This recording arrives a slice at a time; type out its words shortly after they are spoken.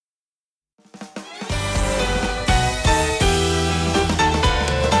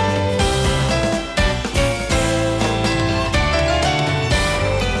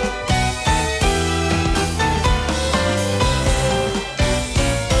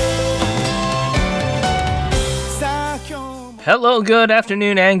Hello, good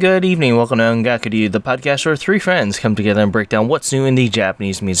afternoon, and good evening. Welcome to Ongakuryu, the podcast where three friends come together and break down what's new in the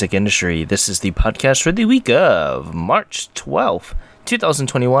Japanese music industry. This is the podcast for the week of March 12th,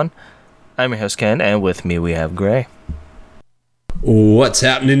 2021. I'm your host, Ken, and with me we have Gray. What's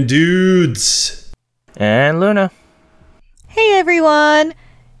happening, dudes? And Luna. Hey, everyone.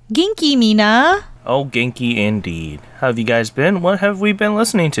 Genki mina. Oh, Genki indeed. How have you guys been? What have we been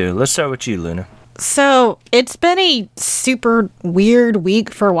listening to? Let's start with you, Luna. So, it's been a super weird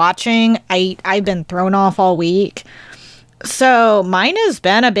week for watching. I've been thrown off all week. So, mine has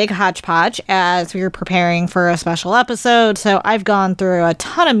been a big hodgepodge as we were preparing for a special episode. So, I've gone through a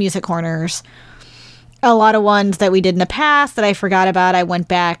ton of music corners. A lot of ones that we did in the past that I forgot about. I went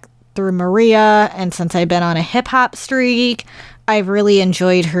back through Maria, and since I've been on a hip-hop streak, I've really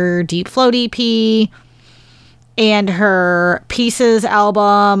enjoyed her Deep Float EP. And her Pieces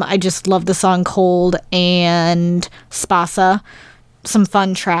album. I just love the song Cold and Spasa. Some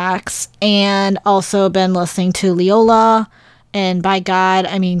fun tracks. And also been listening to Leola. And by God,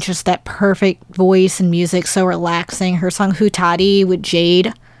 I mean, just that perfect voice and music. So relaxing. Her song Hutari with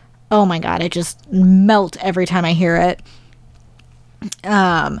Jade. Oh my God, I just melt every time I hear it.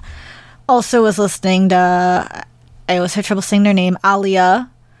 Also was listening to, I always have trouble saying their name, Alia.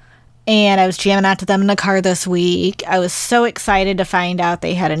 And I was jamming out to them in the car this week. I was so excited to find out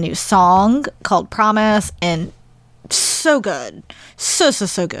they had a new song called Promise, and so good. So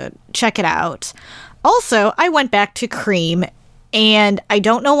good. Check it out. Also, I went back to Cream, and I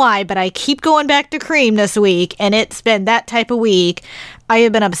don't know why, but I keep going back to Cream this week, and it's been that type of week. I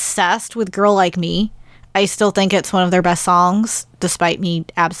have been obsessed with Girl Like Me. I still think it's one of their best songs, despite me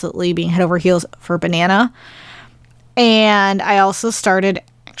absolutely being head over heels for Banana. And I also started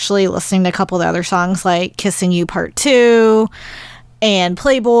actually listening to a couple of the other songs like Kissing You Part 2 and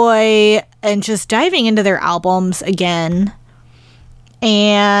Playboy, and just diving into their albums again.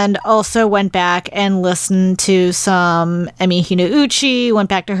 And also went back and listened to some Emi Hinouchi, went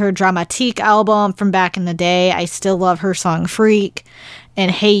back to her Dramatique album from back in the day. I still love her song Freak and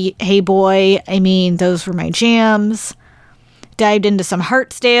Hey Boy. I mean, those were my jams. Dived into some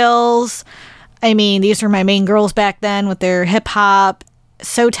Heartstales. I mean, these were my main girls back then with their hip hop.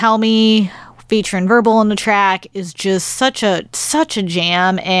 So Tell Me, featuring Verbal on the track, is just such a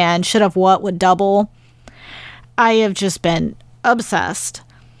jam, and Should Have What with Double. I have just been obsessed.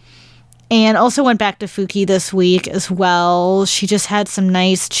 And also went back to Fuki this week as well. She just had some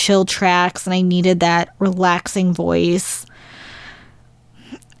nice chill tracks, and I needed that relaxing voice.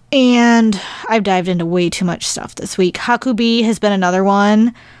 And I've dived into way too much stuff this week. Hakubi has been another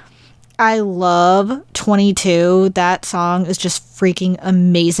one. I love 22. That song is just freaking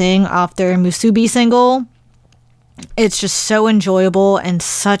amazing off their Musubi single. It's just so enjoyable and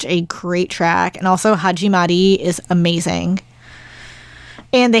such a great track. And also Hajimari is amazing.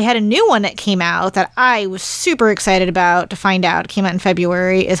 And they had a new one that came out that I was super excited about to find out. It came out in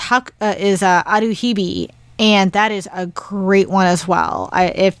February. Is Aruhibi. And that is a great one as well.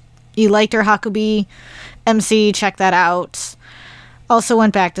 If you liked her Hakubi MC, check that out. Also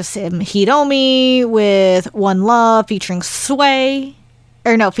went back to Sim Hiromi with One Love featuring Simon,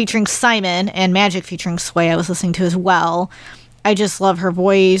 and Magic featuring Sway I was listening to as well. I just love her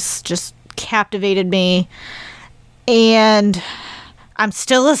voice, just captivated me. And I'm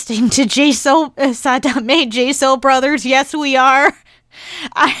still listening to Sadame J-Soul Brothers, Yes We Are.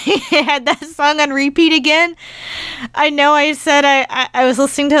 I had that song on repeat again. I know I said I was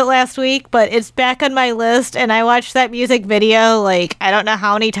listening to it last week, but it's back on my list, and I watched that music video like I don't know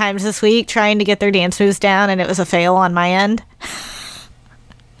how many times this week trying to get their dance moves down, and it was a fail on my end.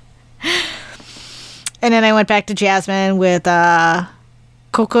 And then I went back to Jasmine with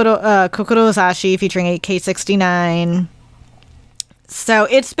Kokoro Zashi featuring AK69. So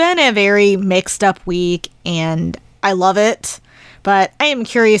it's been a very mixed up week, and I love it. But I am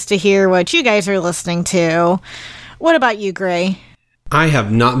curious to hear what you guys are listening to. What about you, Gray? I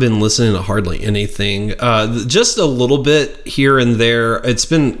have not been listening to hardly anything. Just a little bit here and there. It's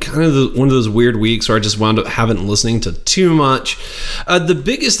been kind of one of those weird weeks where I just wound up haven't listening to too much. The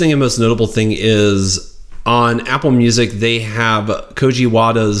biggest thing and most notable thing is on Apple Music, they have Koji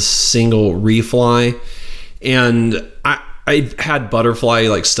Wada's single Refly. And I had Butterfly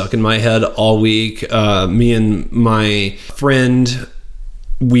like stuck in my head all week. Me and my friend,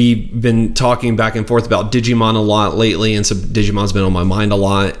 we've been talking back and forth about Digimon a lot lately, and so Digimon's been on my mind a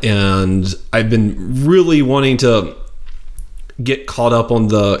lot, and I've been really wanting to get caught up on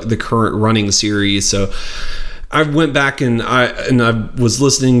the current running series. So I went back and I was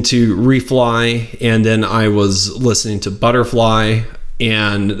listening to Refly, and then I was listening to Butterfly,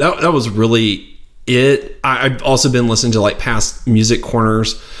 and that was really I've also been listening to like past music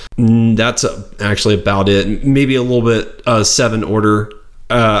corners. That's actually about it. Maybe a little bit Seven Order.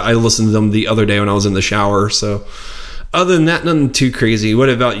 I listened to them the other day when I was in the shower. So other than that, nothing too crazy. What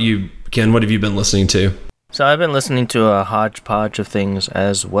about you, Ken? What have you been listening to? So I've been listening to a hodgepodge of things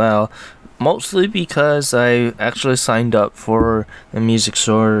as well, mostly because I actually signed up for a music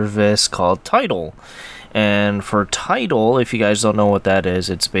service called Tidal. And for Tidal, if you guys don't know what that is,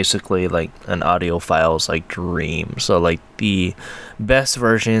 it's basically like an audiophile's like dream. So like the best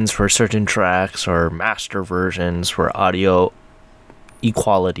versions for certain tracks or master versions for audio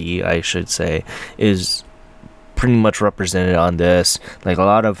equality, I should say, is pretty much represented on this. Like a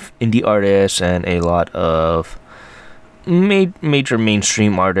lot of indie artists and a lot of major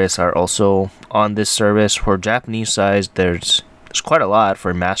mainstream artists are also on this service. For Japanese side, there's quite a lot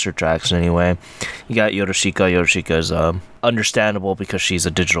for master tracks anyway. You got Yorushika. Yorushika's understandable because she's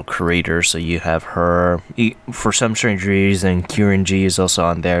a digital creator, so you have her. For some strange reason, Kieran G is also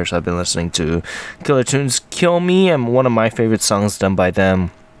on there, so I've been listening to Killer Tunes Kill Me, and one of my favorite songs done by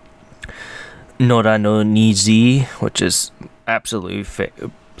them, Nora no Nizi, which is absolutely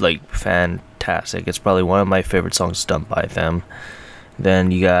fantastic. It's probably one of my favorite songs done by them. Then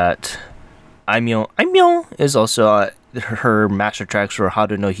you got Aimyon. Aimyon is also her master tracks for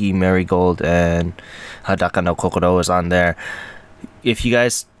Haru no Hi Marigold and Hadaka no Kokoro is on there. If you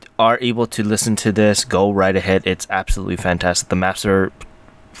guys are able to listen to this, go right ahead. It's absolutely fantastic. The master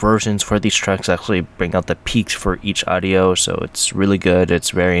versions for these tracks actually bring out the peaks for each audio, so it's really good.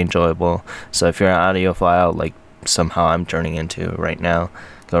 It's very enjoyable. So if you're an audiophile, like somehow I'm turning into right now,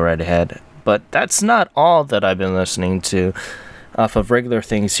 go right ahead. But that's not all that I've been listening to. Off of regular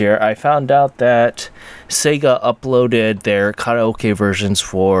things here, I found out that Sega uploaded their karaoke versions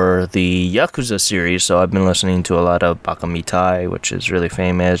for the Yakuza series, so I've been listening to a lot of Baka Mitai, which is really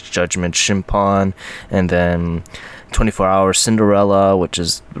famous, Judgment Shimpan, and then 24 Hour Cinderella, which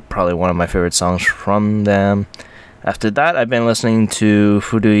is probably one of my favorite songs from them. After that, I've been listening to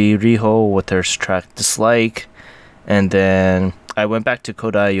Furui Riho with their track Dislike, and then I went back to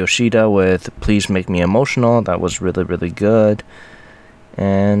Kodai Yoshida with Please Make Me Emotional. That was really, really good.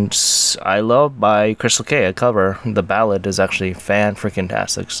 And I Love by Crystal K, a cover. The ballad is actually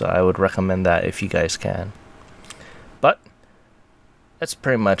fan-freaking-tastic, so I would recommend that if you guys can. But that's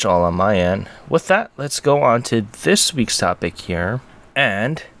pretty much all on my end. With that, let's go on to this week's topic here.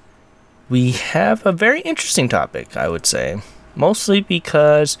 And we have a very interesting topic, I would say. Mostly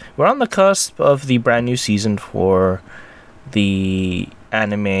because we're on the cusp of the brand new season for the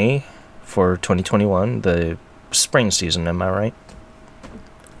anime for 2021, the spring season, am I right?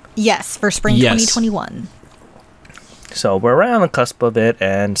 Yes, for spring 2021. So we're right on the cusp of it,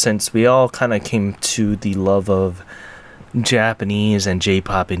 and since we all kind of came to the love of Japanese and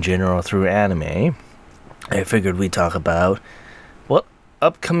J-pop in general through anime, I figured we'd talk about what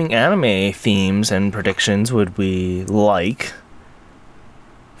upcoming anime themes and predictions would we like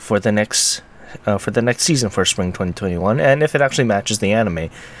for the next season for spring 2021, and if it actually matches the anime.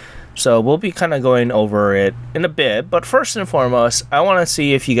 So we'll be kind of going over it in a bit, but first and foremost, I want to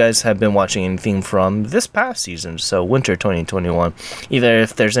see if you guys have been watching anything from this past season, so winter 2021, either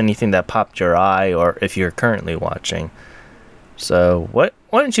if there's anything that popped your eye or if you're currently watching. So why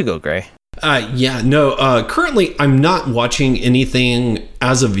don't you go, Gray? Currently I'm not watching anything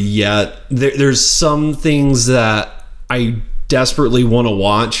as of yet. There's some things that I desperately want to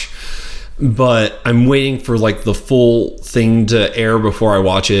watch, but I'm waiting for like the full thing to air before I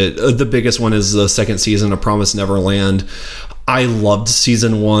watch it. The biggest one is the second season of Promised Neverland. I loved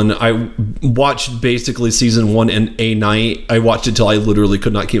season 1. I watched basically season 1 in a night. I watched it till I literally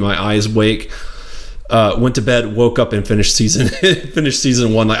could not keep my eyes awake. Went to bed, woke up, and finished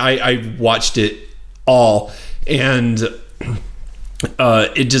season 1. Like I watched it all, and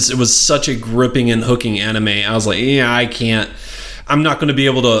it was such a gripping and hooking anime. I was like, I'm not going to be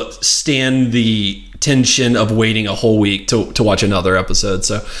able to stand the tension of waiting a whole week to watch another episode.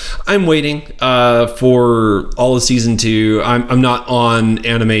 So I'm waiting for all of season 2. I'm not on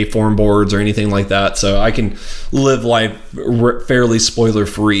anime forum boards or anything like that, so I can live life fairly spoiler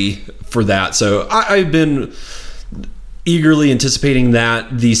free for that. So I've been eagerly anticipating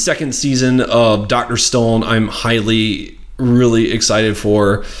that. The second season of Dr. Stone, I'm really excited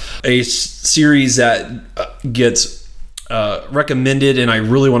for. A series that gets recommended, and I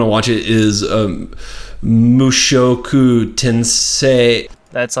really want to watch it, is Mushoku Tensei.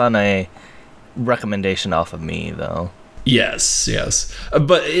 That's on a recommendation off of me, though. Yes.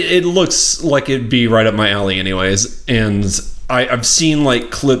 But it looks like it'd be right up my alley anyways, and I've seen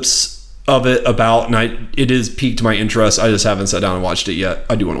like clips of it about, and it has piqued my interest. I just haven't sat down and watched it yet.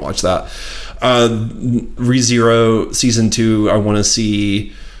 I do want to watch that. ReZero Season 2, I want to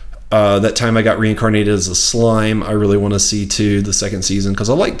see. That time I got reincarnated as a slime. I really want to see the second season, because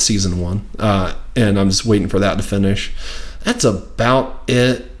I liked Season 1. And I'm just waiting for that to finish. That's about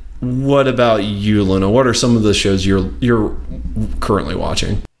it. What about you, Luna? What are some of the shows you're currently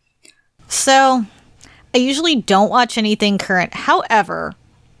watching? So, I usually don't watch anything current. However,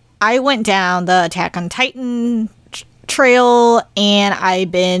 I went down the Attack on Titan trail and I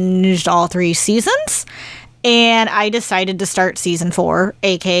binged all 3 seasons. And I decided to start season 4,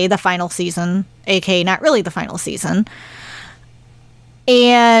 aka the final season, aka not really the final season.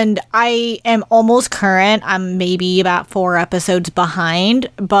 And I am almost current. I'm maybe about 4 episodes behind,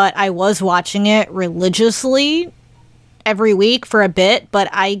 but I was watching it religiously every week for a bit, but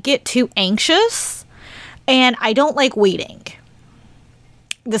I get too anxious and I don't like waiting.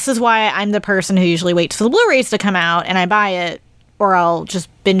 This is why I'm the person who usually waits for the Blu-rays to come out and I buy it, or I'll just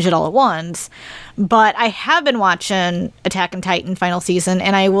binge it all at once. But I have been watching Attack on Titan final season,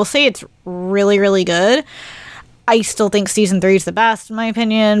 and I will say it's really, really good. I still think season 3 is the best, in my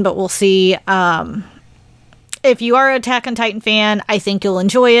opinion, but we'll see. If you are an Attack on Titan fan, I think you'll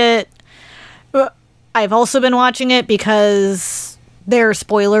enjoy it. I've also been watching it because there are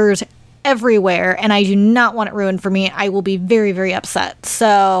spoilers everywhere, and I do not want it ruined for me. I will be very, very upset.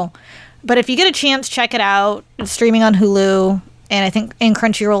 So, but if you get a chance, check it out. It's streaming on Hulu, and I think in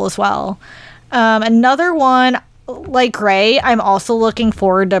Crunchyroll as well. Another one, like Gray, I'm also looking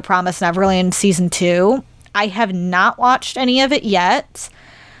forward to Promise Neverland Season 2. I have not watched any of it yet.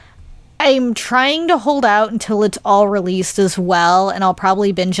 I'm trying to hold out until it's all released as well, and I'll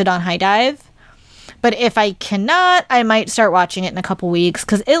probably binge it on High Dive. But if I cannot, I might start watching it in a couple weeks,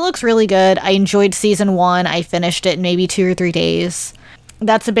 because it looks really good. I enjoyed Season 1. I finished it in maybe 2 or 3 days.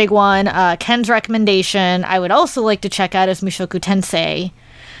 That's a big one. Ken's recommendation I would also like to check out is Mushoku Tensei.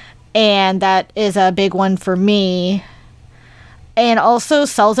 And that is a big one for me. And also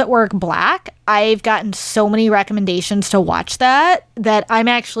Cells at Work Black. I've gotten so many recommendations to watch that I'm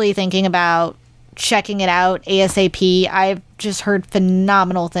actually thinking about checking it out ASAP. I've just heard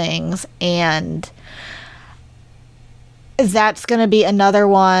phenomenal things, and that's going to be another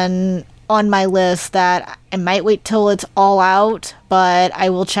one on my list that I might wait till it's all out, but I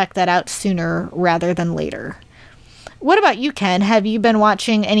will check that out sooner rather than later. What about you, Ken? Have you been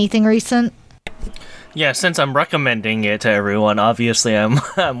watching anything recent? Yeah, since I'm recommending it to everyone, obviously I'm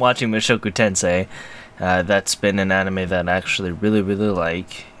watching Mushoku Tensei. That's been an anime that I actually really, really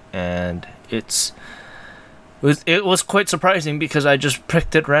like, and it was quite surprising because I just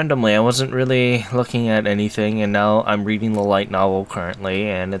picked it randomly. I wasn't really looking at anything, and now I'm reading the light novel currently,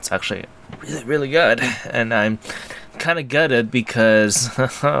 and it's actually really, really good. And I'm kind of gutted because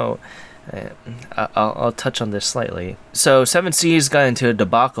I'll touch on this slightly. So Seven Seas got into a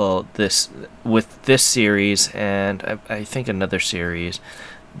debacle with this series, and I think another series,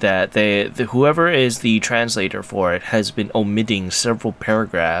 that whoever is the translator for it has been omitting several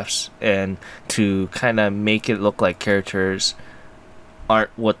paragraphs, and to kind of make it look like characters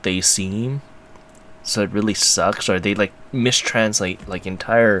aren't what they seem. So it really sucks, or they like mistranslate like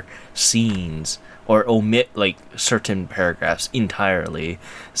entire scenes, or omit like certain paragraphs entirely.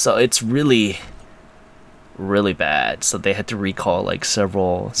 So it's really, really bad. So they had to recall like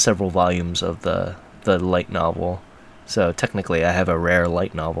several volumes of the light novel. So technically I have a rare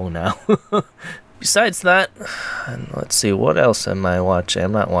light novel now. Besides that, let's see, what else am I watching?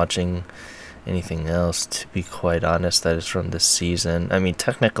 I'm not watching anything else, to be quite honest, that is from this season. I mean,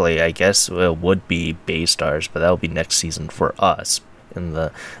 technically I guess it would be Baystars, but that will be next season for us in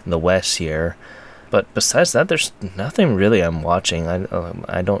the West here. But besides that, there's nothing really I'm watching.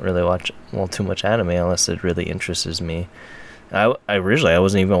 I don't really watch too much anime unless it really interests me. I originally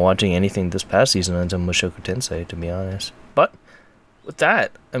wasn't even watching anything this past season until Mushoku Tensei, to be honest. But with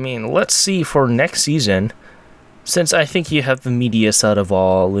that, I mean, let's see for next season. Since I think you have the meatiest out of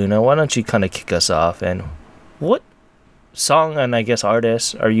all, Luna, why don't you kind of kick us off? And what song and I guess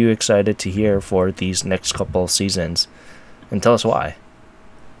artist are you excited to hear for these next couple seasons? And tell us why.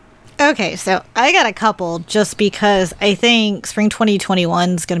 Okay, so I got a couple just because I think spring 2021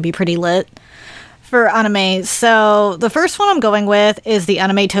 is going to be pretty lit for anime. So the first one I'm going with is the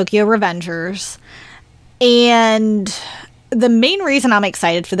anime Tokyo Revengers. And the main reason I'm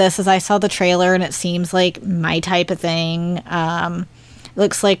excited for this is I saw the trailer and it seems like my type of thing. It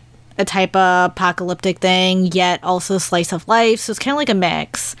looks like a type of apocalyptic thing, yet also slice of life. So it's kind of like a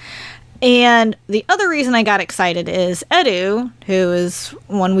mix. And the other reason I got excited is Edu, who is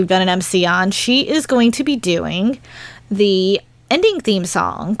one we've done an MC on, she is going to be doing the ending theme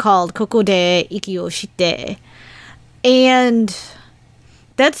song called Koko de Iki o Shite. And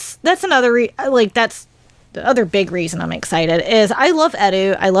that's another that's the other big reason I'm excited is I love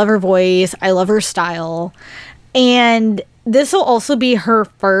Edu. I love her voice. I love her style. And this will also be her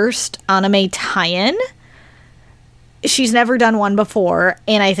first anime tie-in. She's never done one before,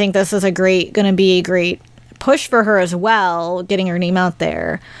 and I think this is going to be a great push for her as well, getting her name out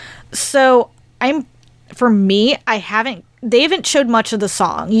there. So they haven't showed much of the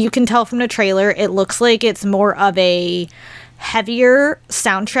song. You can tell from the trailer, it looks like it's more of a heavier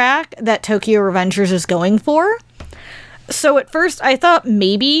soundtrack that Tokyo Revengers is going for. So at first I thought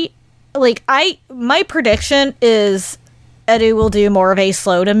maybe, my prediction is Edu will do more of a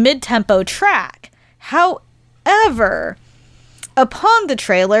slow to mid-tempo track. However, upon the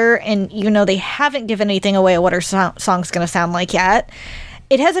trailer, and they haven't given anything away of what her song's going to sound like yet,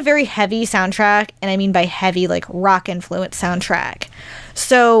 it has a very heavy soundtrack, and I mean by heavy, rock-influenced soundtrack.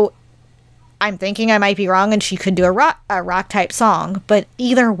 So I'm thinking I might be wrong, and she could do a rock-type song, but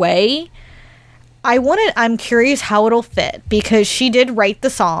either way, I'm curious how it'll fit, because she did write the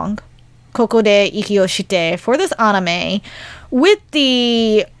song, Koko de Iki o Shite, for this anime, with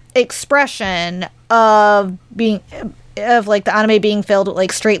the expression of the anime being filled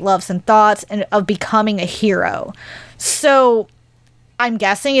with straight loves and thoughts and of becoming a hero. So I'm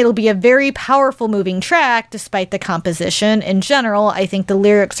guessing it'll be a very powerful moving track despite the composition. In general, I think the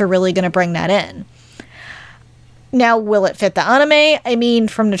lyrics are really going to bring that in. Now, will it fit the anime? I mean,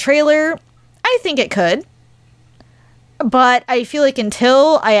 from the trailer, I think it could. But I feel like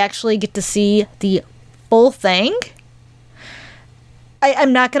until I actually get to see the full thing,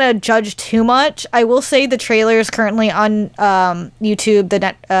 I'm not going to judge too much. I will say the trailer is currently on YouTube.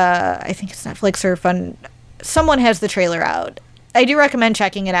 I think it's Netflix or Fun. Someone has the trailer out. I do recommend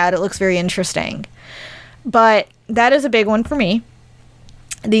checking it out. It looks very interesting. But that is a big one for me.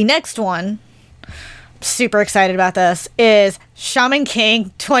 The next one, super excited about this, is Shaman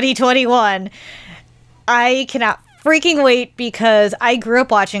King 2021. I cannot freaking wait because I grew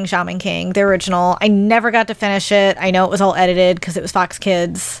up watching Shaman King, the original. I never got to finish it. I know it was all edited because it was Fox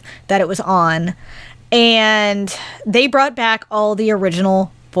Kids that it was on. And they brought back all the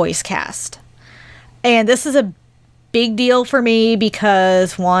original voice cast. And this is a big deal for me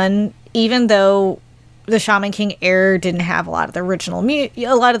because, one, even though the Shaman King era didn't have a lot of the original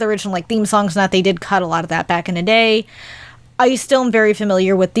theme songs, and that they did cut a lot of that back in the day, I still am very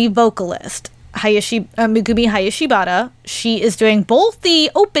familiar with the vocalist, Megumi Hayashibara. She is doing both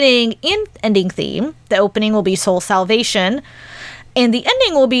the opening and ending theme. The opening will be Soul Salvation, and the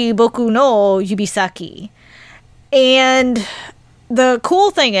ending will be Boku no Yubisaki. And the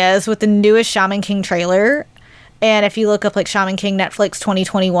cool thing is, with the newest Shaman King trailer, and if you look up Shaman King Netflix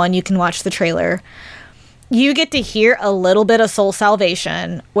 2021, you can watch the trailer, you get to hear a little bit of Soul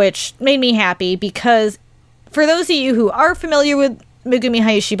Salvation, which made me happy because for those of you who are familiar with Megumi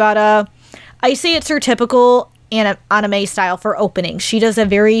Hayashibara, I say it's her typical anime style for opening. She does a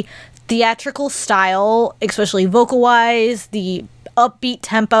very theatrical style, especially vocal-wise, the upbeat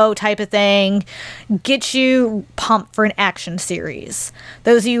tempo type of thing, gets you pumped for an action series.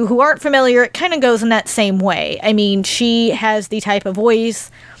 Those of you who aren't familiar, it kind of goes in that same way. I mean, she has the type of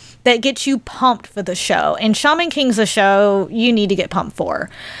voice that gets you pumped for the show. And Shaman King's a show you need to get pumped for.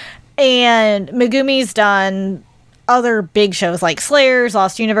 And Megumi's done other big shows like Slayers,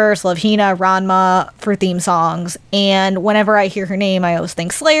 Lost Universe, Love Hina, Ranma for theme songs. And whenever I hear her name, I always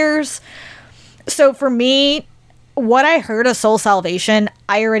think Slayers. So for me, what I heard of Soul Salvation,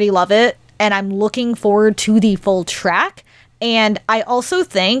 I already love it. And I'm looking forward to the full track. And I also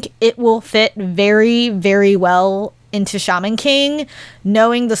think it will fit very, very well into Shaman King,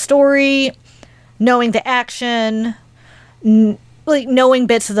 knowing the story, knowing the action, knowing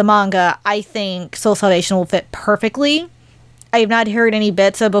bits of the manga. I think Soul Salvation will fit perfectly. I have not heard any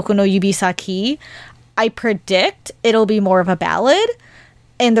bits of Boku no Yubisaki. I predict it'll be more of a ballad.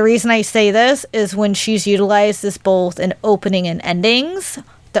 And the reason I say this is when she's utilized this both in opening and endings,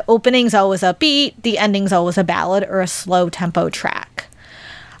 the opening's always upbeat, the ending's always a ballad or a slow tempo track.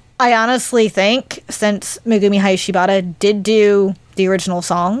 I honestly think, since Megumi Hayashibara did do the original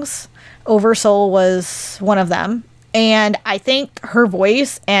songs, Oversoul was one of them, and I think her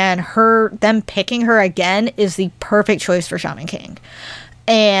voice and them picking her again is the perfect choice for Shaman King.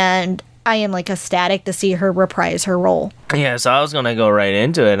 And I am ecstatic to see her reprise her role. Yeah, so I was gonna go right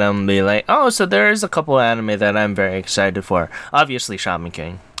into it and be like, so there's a couple of anime that I'm very excited for. Obviously, Shaman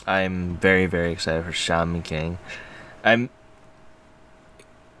King. I'm very, very excited for Shaman King. I'm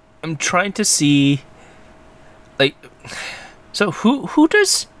trying to see, so who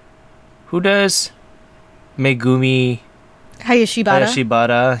does Megumi Hayashibara.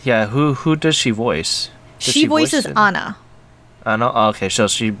 Hayashibara. Yeah, who does she voice? Does She voices voice it? Anna. Anna? Oh, okay, so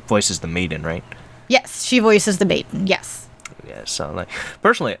she voices the maiden, right? Yes, she voices the maiden. Yes. Yeah, so like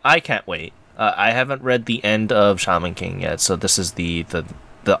personally, I can't wait. I haven't read the end of Shaman King yet, so this is the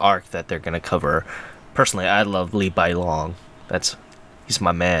arc that they're gonna cover. Personally, I love Li Bai Long. He's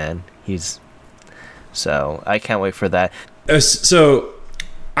my man. So I can't wait for that. So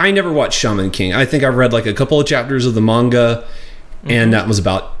I never watched Shaman King. I think I've read like a couple of chapters of the manga, and that was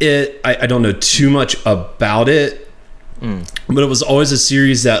about it. I don't know too much about it, but it was always a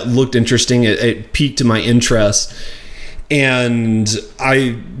series that looked interesting. It piqued my interest. And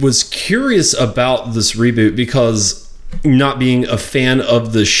I was curious about this reboot because, not being a fan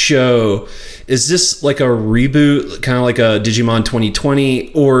of the show, is this like a reboot, kind of like a Digimon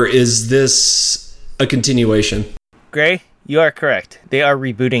 2020, or is this a continuation? Gray, you are correct. They are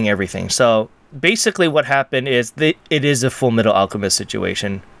rebooting everything. So basically what happened is it is a Full Metal Alchemist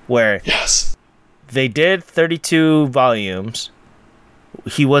situation where Yes. they did 32 volumes.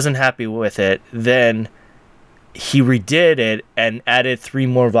 He wasn't happy with it. Then he redid it and added 3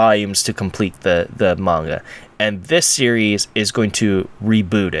 more volumes to complete the manga. And this series is going to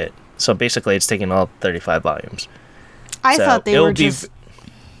reboot it. So basically it's taking all 35 volumes. I So thought they it'll were be just...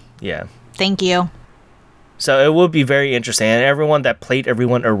 Yeah. Thank you. So it will be very interesting. And everyone that played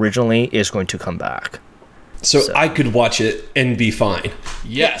everyone originally is going to come back. So I could watch it and be fine.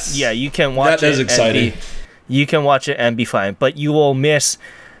 Yes. Yeah, you can watch it. That is exciting. You can watch it and be fine. But you will miss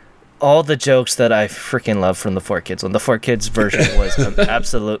all the jokes that I freaking love from the 4Kids one. The 4Kids version was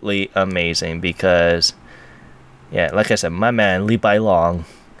absolutely amazing because, yeah, like I said, my man, Li Bai Long,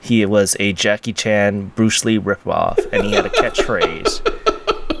 he was a Jackie Chan, Bruce Lee ripoff, and he had a catchphrase.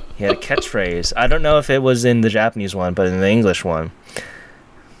 I don't know if it was in the Japanese one, but in the English one,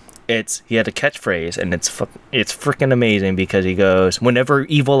 he had a catchphrase, and it's freaking amazing because he goes, "Whenever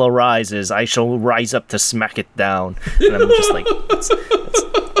evil arises, I shall rise up to smack it down." And I'm just like,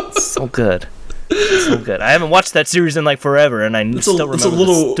 it's so good. It's so good. I haven't watched that series in like forever, and I still remember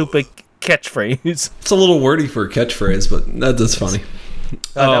the stupid catchphrase. It's a little wordy for a catchphrase, but that's funny.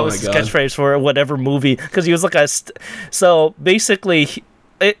 That was his catchphrase for whatever movie, because he was like so basically,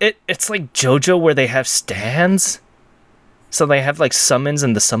 it's like JoJo where they have stands. So they have like summons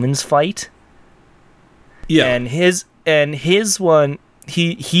and the summons fight. Yeah. And his one,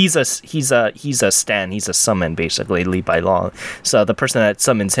 he's a stand, he's a summon basically, Li Bai Long. So the person that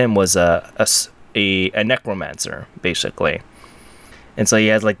summons him was a necromancer basically. And so he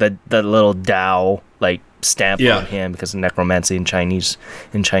has like the little Dao like stamp on him because of necromancy in Chinese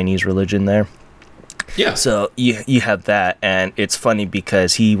religion there. Yeah. So you have that, and it's funny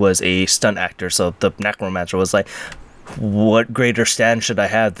because he was a stunt actor, so the necromancer was like, what greater stand should I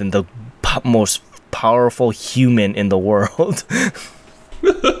have than the most powerful human in the world?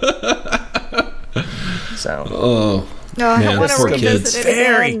 So. Man, I want to poor revisit kids. it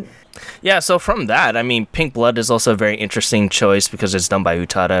again. Yeah, so from that, I mean, Pink Blood is also a very interesting choice because it's done by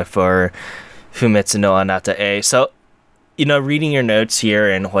Utada for Fumetsu no Anata-e. So, reading your notes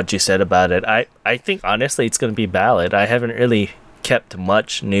here and what you said about it, I think honestly it's going to be valid. I haven't really kept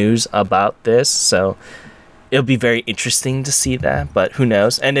much news about this, so it'll be very interesting to see that, but who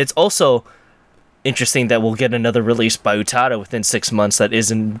knows? And it's also interesting that we'll get another release by Utada within 6 months that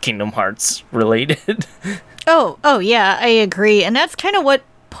isn't Kingdom Hearts related. Oh yeah, I agree. And that's kind of what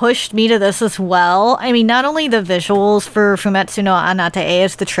pushed me to this as well. I mean, not only the visuals for Fumetsu no Anata-e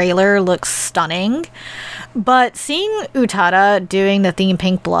as the trailer looks stunning, but seeing Utada doing the theme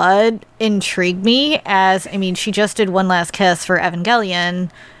Pink Blood intrigued me, as, I mean, she just did One Last Kiss for Evangelion,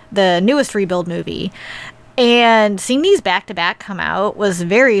 the newest rebuild movie. And seeing these back-to-back come out was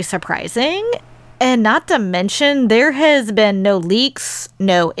very surprising. And not to mention, there has been no leaks,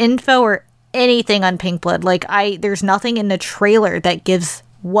 no info, or anything on Pink Blood. Like, there's nothing in the trailer that gives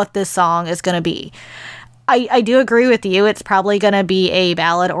what this song is going to be. I do agree with you. It's probably going to be a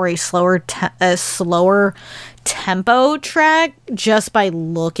ballad or a slower tempo track just by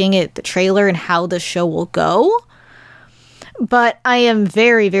looking at the trailer and how the show will go. But I am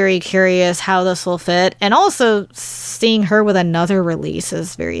very, very curious how this will fit. And also, seeing her with another release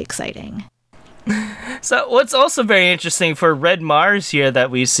is very exciting. So what's also very interesting for Red Mars here that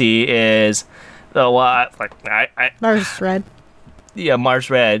we see is Mars Red. Yeah, Mars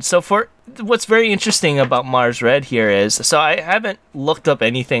Red. So what's very interesting about Mars Red here is, so I haven't looked up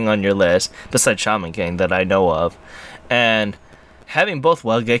anything on your list besides Shaman King that I know of, and having both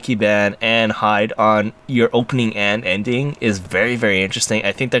Wageki Ban and Hyde on your opening and ending is very, very interesting.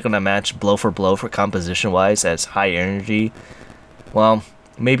 I think they're gonna match blow for composition wise as high energy. Well,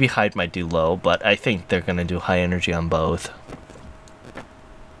 Maybe Hyde might do low, but I think they're going to do high energy on both.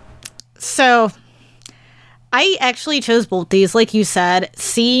 So, I actually chose both these, like you said.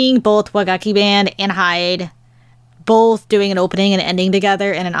 Seeing both Wagaki Band and Hyde both doing an opening and ending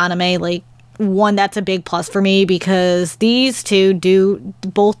together in an anime, like, one, that's a big plus for me because these two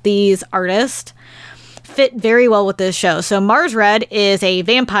both these artists fit very well with this show. So Mars Red is a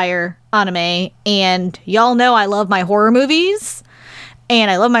vampire anime, and y'all know I love my horror movies and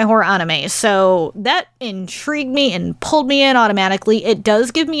I love my horror anime. So that intrigued me and pulled me in automatically. It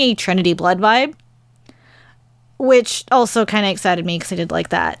does give me a Trinity Blood vibe, which also kind of excited me because I did like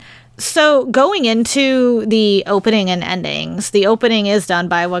that. So going into the opening and endings, the opening is done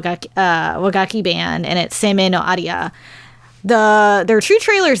by Wagaki Band, and it's Seimei no Aria. There are 2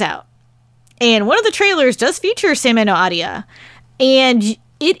 trailers out, and one of the trailers does feature Seimei no Aria, and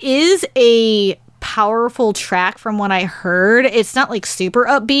it is a powerful track from what I heard. It's not like super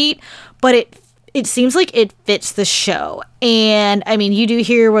upbeat, but it seems like it fits the show. And I mean, you do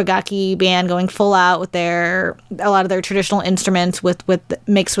hear Wagaki Band going full out with a lot of their traditional instruments with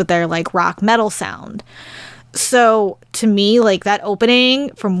mixed with their like rock metal sound. So to me, like that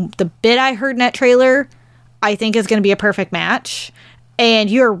opening from the bit I heard in that trailer, I think is going to be a perfect match. And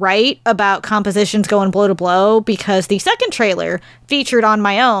you're right about compositions going blow to blow because the second trailer featured On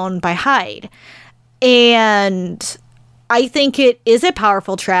My Own by Hyde. And I think it is a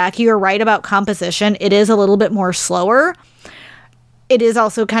powerful track. You're right about composition. It is a little bit more slower. It is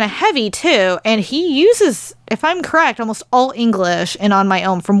also kind of heavy too. And he uses, if I'm correct, almost all English in On My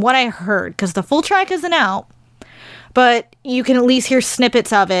Own from what I heard, because the full track isn't out. But you can at least hear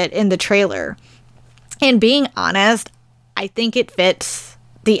snippets of it in the trailer. And being honest, I think it fits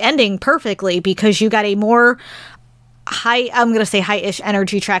the ending perfectly because you got a more high-ish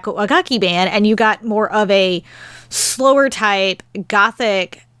energy track with Wagaki Band, and you got more of a slower type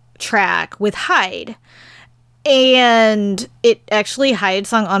gothic track with Hyde. And it actually, Hyde's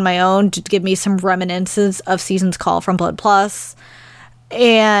song On My Own did give me some reminiscences of Season's Call from Blood Plus.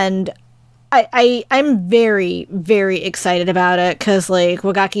 And I'm very, very excited about it because like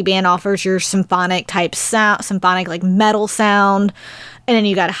Wagaki Band offers your symphonic type sound, symphonic like metal sound. And then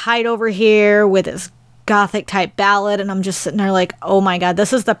you got Hyde over here with his gothic type ballad, and I'm just sitting there like, oh my god,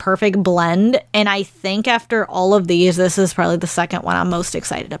 this is the perfect blend. And I think after all of these, this is probably the second one I'm most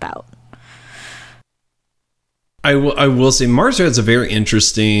excited about. I will say Mars Red's a very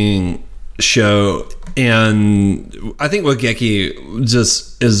interesting show, and I think Wageki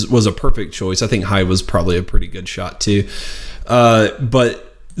just was a perfect choice. I think Hyde was probably a pretty good shot too,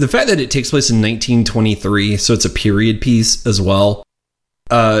 but the fact that it takes place in 1923, so it's a period piece as well,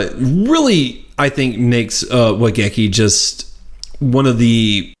 really I think makes Wageki just one of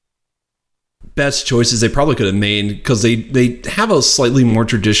the best choices they probably could have made because they have a slightly more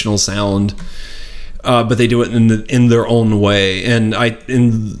traditional sound, but they do it in their own way, and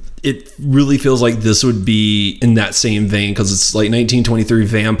it really feels like this would be in that same vein because it's like 1923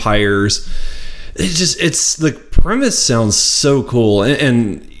 vampires. It's the premise sounds so cool,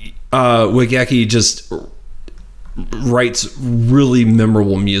 and Wageki just writes really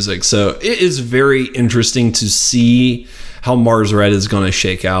memorable music, so it is very interesting to see how Mars Red is going to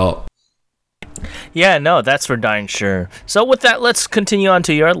shake out. Yeah, no, that's for darn sure. So with that, let's continue on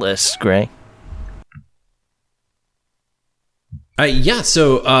to your list, Gray.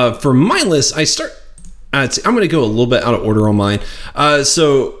 So for my list, I'm going to go a little bit out of order on mine.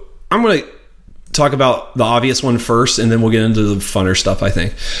 So I'm going to talk about the obvious one first, and then we'll get into the funner stuff, I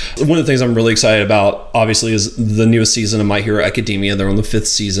think. One of the things I'm really excited about, obviously, is the newest season of My Hero Academia. They're on the 5th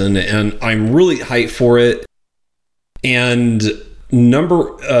season, and I'm really hyped for it. And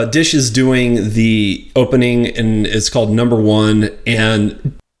Dish is doing the opening, and it's called Number One.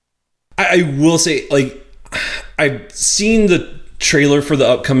 And I will say, like, I've seen the trailer for the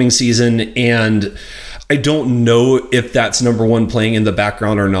upcoming season, and I don't know if that's Number One playing in the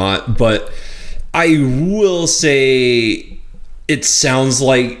background or not, but I will say it sounds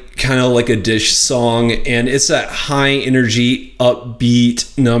like kind of like a Dish song, and it's that high energy,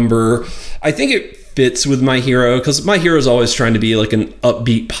 upbeat number. I think it fits with My Hero because My Hero is always trying to be like an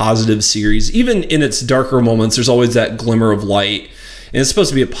upbeat, positive series. Even in its darker moments, there's always that glimmer of light, and it's supposed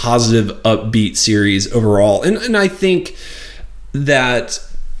to be a positive, upbeat series overall. And I think I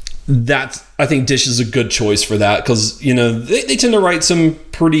think Dish is a good choice for that because, you know, they tend to write some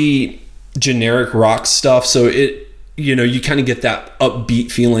pretty generic rock stuff, so you kind of get that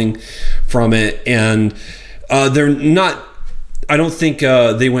upbeat feeling from it, and they're not, I don't think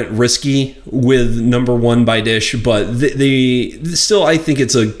they went risky with Number One by Dish, but they still, I think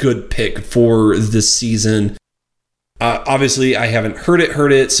it's a good pick for this season. Obviously, I haven't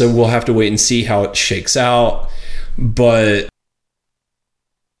heard it, so we'll have to wait and see how it shakes out. But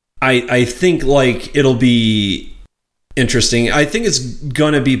I think like it'll be interesting. I think it's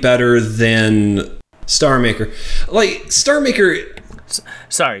gonna be better than Star Maker. Like Star Maker.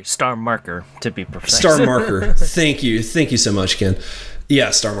 Sorry, Star Marker to be precise. Star Marker. Thank you so much, Ken. Yeah,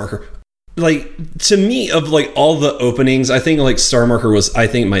 Star Marker. Like to me, of like all the openings, I think like Star Marker was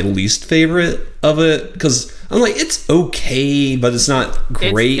my least favorite of it, because I'm like, it's okay, but it's not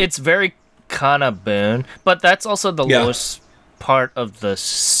great. It's very KANA-BOON, but that's also the lowest part of the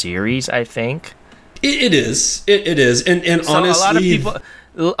series, I think. It is, and so honestly,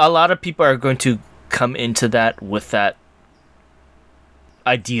 a lot of people are going to come into that with that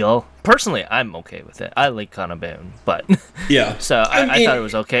ideal. Personally, I'm okay with it. I like KANA-BOON, but yeah. So I thought it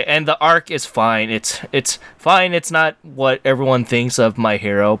was okay, and the arc is fine. It's fine. It's not what everyone thinks of My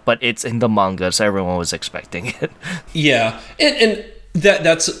Hero, but it's in the manga, so everyone was expecting it. Yeah, and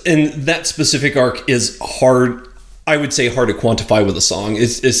that specific arc is hard. I would say hard to quantify with a song.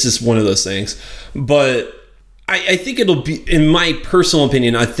 It's just one of those things, but I think it'll be, in my personal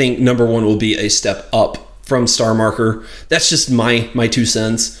opinion, I think number one will be a step up from Star Marker. That's just my 2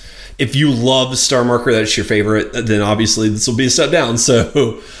 cents. If you love Star Marker, that's your favorite, then obviously this will be a step down.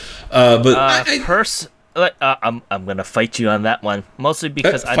 So, I'm gonna fight you on that one, mostly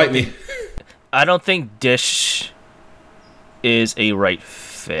because I don't think Dish is a right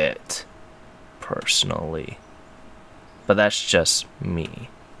fit, personally. But that's just me.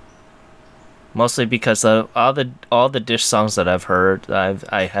 Mostly because of all the Dish songs that I've heard,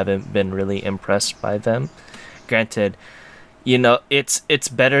 I haven't been really impressed by them. Granted, you know, it's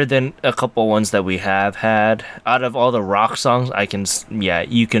better than a couple ones that we have had. Out of all the rock songs,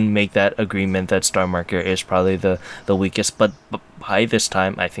 you can make that agreement that Star Marker is probably the weakest. But by this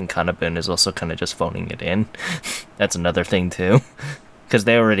time, I think KANA-BOON is also kind of just phoning it in. That's another thing too, because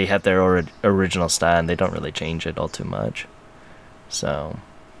they already have their original style and they don't really change it all too much. So,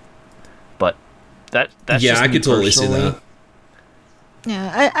 but that's just I could totally see that.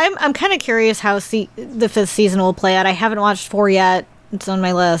 Yeah, I'm kind of curious how the 5th season will play out. I haven't watched 4 yet. It's on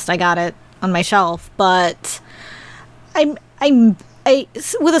my list. I got it on my shelf, but I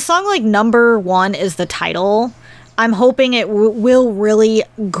with a song like Number One is the title, I'm hoping it will really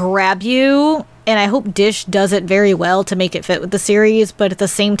grab you, and I hope Dish does it very well to make it fit with the series. But at the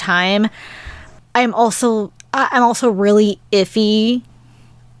same time, I'm also really iffy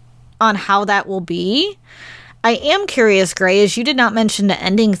on how that will be. I am curious, Gray, as you did not mention the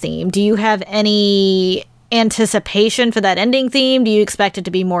ending theme. Do you have any anticipation for that ending theme? Do you expect it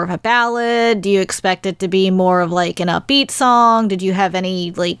to be more of a ballad? Do you expect it to be more of like an upbeat song? Did you have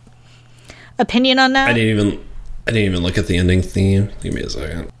any like opinion on that? I didn't even look at the ending theme. Give me a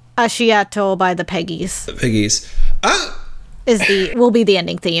second. Ashiato by the Peggies. The Peggies. Will be the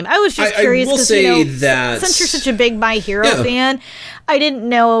ending theme. I was just curious because since you're such a big My Hero fan, I didn't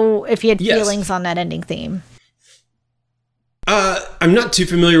know if you had feelings on that ending theme. I'm not too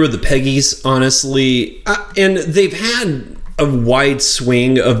familiar with the Peggies, honestly, and they've had a wide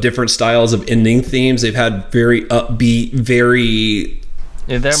swing of different styles of ending themes. They've had very upbeat, very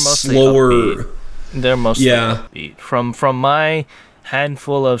they're mostly slower. Upbeat. They're mostly upbeat. From my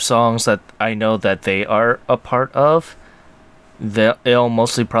handful of songs that I know that they are a part of, it'll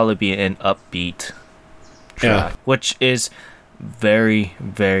mostly probably be an upbeat track, which is very,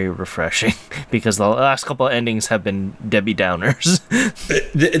 very refreshing because the last couple of endings have been Debbie Downers.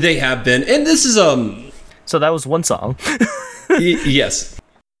 They have been, and this is So that was one song. Yes.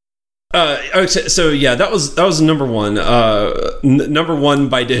 So that was number one. Number one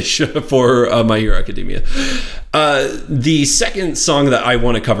by Dish for My Hero Academia. The second song that I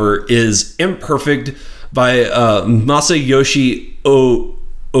want to cover is "Imperfect" by Masayoshi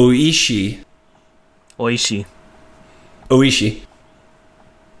Oishi.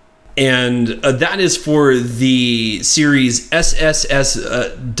 And that is for the series SSS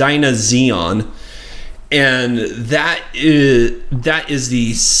Dynazeon. And that is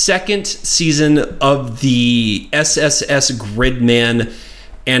the second season of the SSS Gridman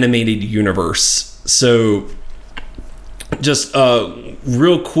animated universe. So just a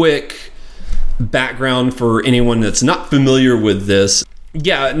real quick background for anyone that's not familiar with this.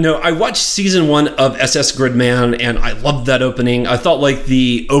 Yeah, no, I watched season 1 of SS Gridman and I loved that opening. I felt like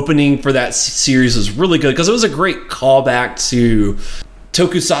the opening for that series was really good because it was a great callback to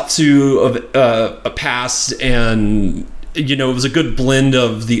tokusatsu of a past, and it was a good blend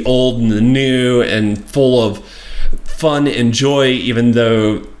of the old and the new and full of fun and joy, even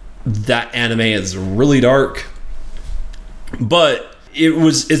though that anime is really dark. But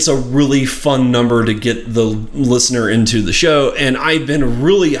it's a really fun number to get the listener into the show, and I've been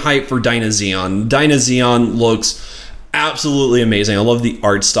really hyped for Dynazeon. Dynazeon looks absolutely amazing. I love the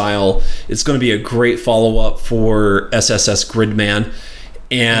art style. It's going to be a great follow-up for SSS Gridman,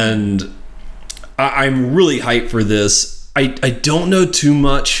 and I'm really hyped for this. I don't know too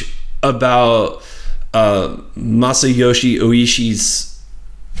much about Masayoshi Oishi's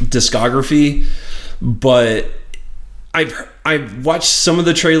discography, but I've watched some of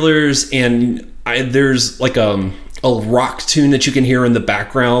the trailers, and there's like a rock tune that you can hear in the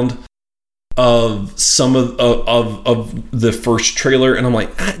background of some of the first trailer, and I'm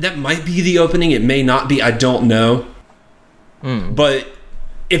like, that might be the opening. It may not be. I don't know. But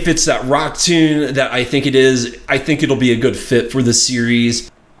if it's that rock tune that I think it is, I think it'll be a good fit for the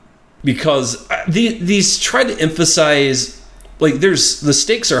series, because these try to emphasize, like, the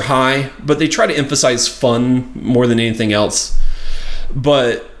stakes are high, but they try to emphasize fun more than anything else.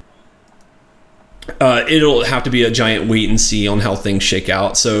 But it'll have to be a giant wait and see on how things shake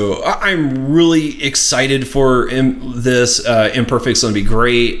out. So I'm really excited for this. Imperfect's going to be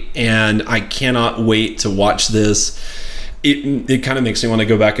great, and I cannot wait to watch this. It kind of makes me want to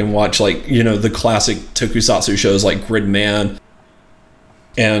go back and watch, like, the classic tokusatsu shows like Gridman.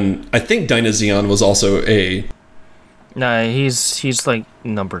 And I think Dynazeon was also a... Nah, he's like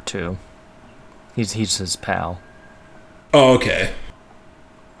number 2. He's his pal. Oh, okay.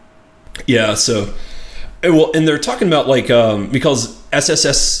 Yeah, so... Well, and they're talking about, like, because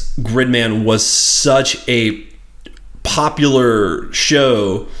SSS Gridman was such a popular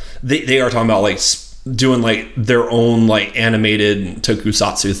show, they are talking about, like, doing, like, their own, like, animated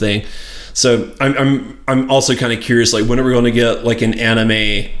tokusatsu thing. So I'm also kind of curious, like, when are we going to get, like, an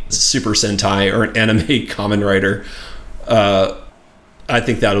anime Super Sentai or an anime Kamen Rider? I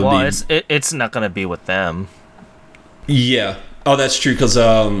think that'll be... it's not going to be with them. Yeah. Oh, that's true, because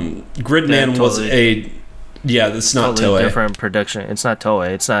Gridman was a... Yeah, that's not totally Toei. Different production. It's not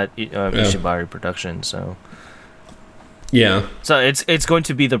Toei. It's not Ishibari production, so... Yeah. So it's going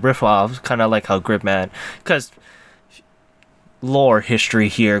to be the riff-off, kind of like how Gridman... Because... Lore history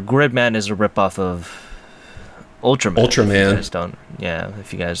here, Gridman is a ripoff of Ultraman.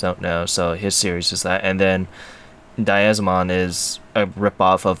 If you guys don't know, so his series is that, and then Diazmon is a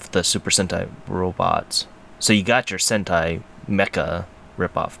ripoff of the Super Sentai robots. So you got your Sentai mecha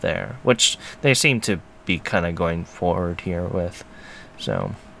ripoff there, which they seem to be kind of going forward here with.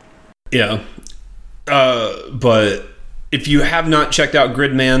 So yeah, but if you have not checked out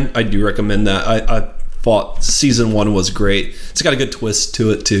Gridman, I do recommend that. I thought season 1 was great. It's got a good twist to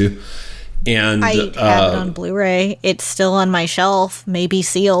it too. And I have it on Blu-ray. It's still on my shelf, maybe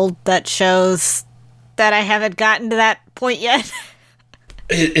sealed. That shows that I haven't gotten to that point yet.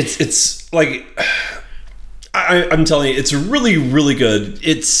 It's like, I'm telling you, it's really, really good.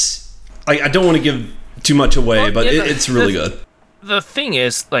 It's, I don't want to give too much away, but it's really good. The thing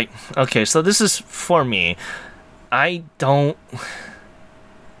is, like, okay, so this is for me. I don't...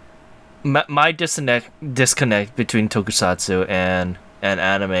 My disconnect between tokusatsu and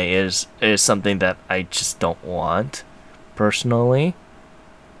anime is something that I just don't want, personally.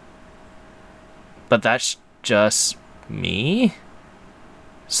 But that's just me.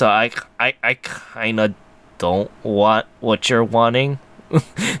 So I kind of don't want what you're wanting.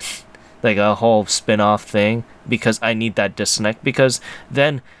 Like a whole spin-off thing, because I need that disconnect, because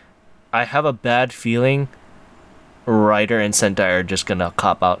then I have a bad feeling writer and Sentai are just gonna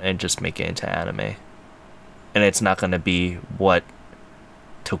cop out and just make it into anime, and it's not gonna be what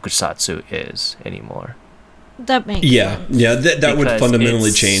tokusatsu is anymore. That makes sense. Yeah, that would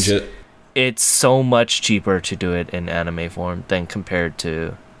fundamentally change it. It's so much cheaper to do it in anime form than compared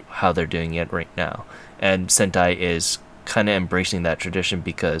to how they're doing it right now, and Sentai is kind of embracing that tradition,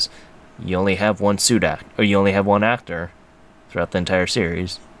 because you only have one you only have one actor throughout the entire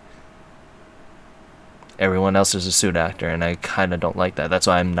series. Everyone else is a suit actor, and I kind of don't like that. That's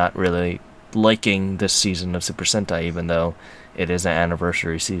why I'm not really liking this season of Super Sentai, even though it is an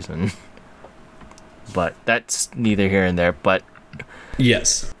anniversary season. But that's neither here and there. But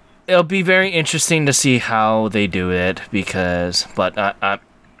yes, it'll be very interesting to see how they do it, because... But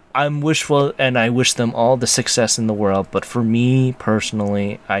I'm wishful, and I wish them all the success in the world. But for me,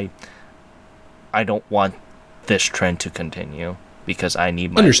 personally, I don't want this trend to continue. Because I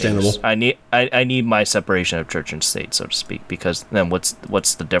need my understandable. I need my separation of church and state, so to speak. Because then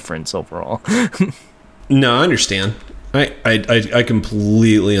what's the difference overall? No, I understand. I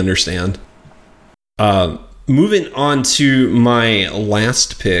completely understand. Moving on to my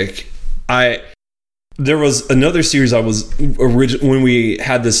last pick, there was another series I was when we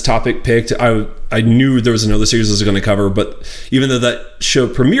had this topic picked, I knew there was another series I was going to cover, but even though that show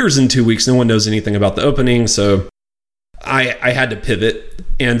premieres in 2 weeks, no one knows anything about the opening, so I had to pivot.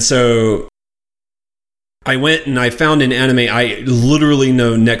 And so I went and I found an anime. I literally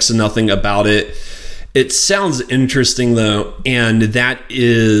know next to nothing about it. It sounds interesting though, and that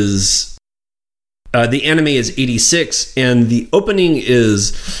is the anime is 86, and the opening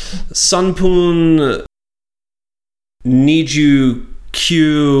is Sanpun Niju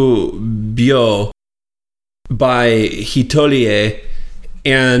Kyubyo by Hitorie,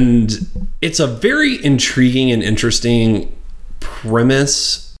 and it's a very intriguing and interesting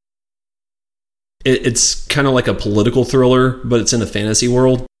premise. It's kind of like a political thriller, but it's in a fantasy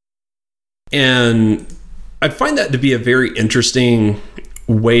world. And I find that to be a very interesting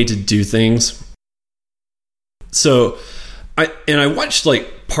way to do things. So I watched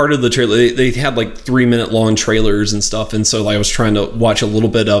like part of the trailer. They had like 3-minute long trailers and stuff. And so I was trying to watch a little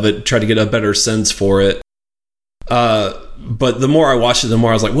bit of it, try to get a better sense for it. But the more I watched it, the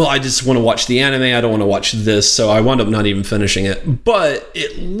more I was like, well, I just want to watch the anime. I don't want to watch this. So I wound up not even finishing it. But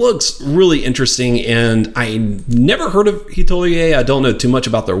it looks really interesting. And I never heard of Hitorie. I don't know too much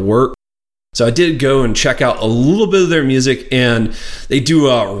about their work. So I did go and check out a little bit of their music. And they do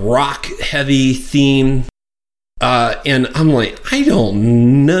a rock heavy theme. And I'm like, I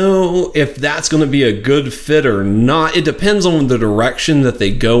don't know if that's going to be a good fit or not. It depends on the direction that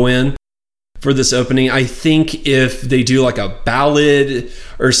they go in for this opening. I think if they do like a ballad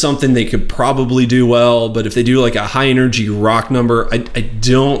or something, they could probably do well. But if they do like a high energy rock number, I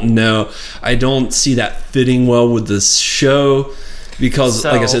don't know. I don't see that fitting well with this show because,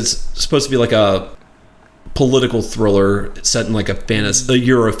 like I said, it's supposed to be like a political thriller set in like a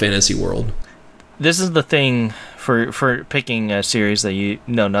Euro fantasy world. This is the thing for picking a series that you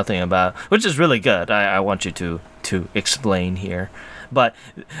know nothing about, which is really good. I want you to explain here. But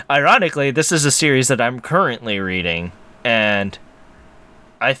ironically, this is a series that I'm currently reading, and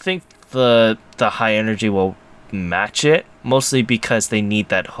I think the high energy will match it, mostly because they need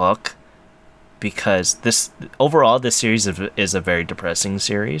that hook. Because this series is a very depressing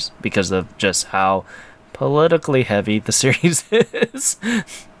series because of just how politically heavy the series is.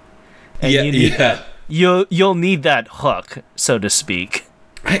 And you'll need that hook, so to speak.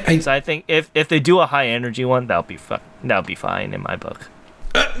 So I think if they do a high energy one, that'll be fine in my book.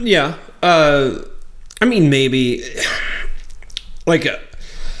 I mean, maybe. Like,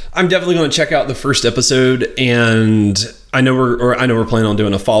 I'm definitely going to check out the first episode, and I know we're planning on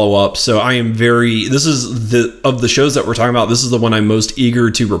doing a follow up. So I am this is of the shows that we're talking about. This is the one I'm most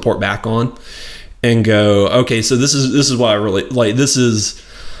eager to report back on, and go, okay, so this is what I really like. This is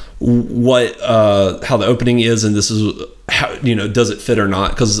what how the opening is, and this is how, does it fit or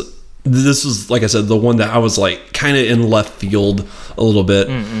not, because this was, like I said, the one that I was like kind of in left field a little bit.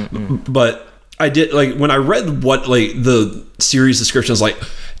 But I did, like, when I read what like the series description, I was like,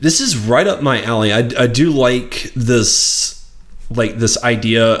 this is right up my alley. I do like this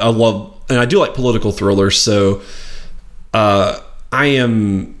idea. I do like political thrillers, so I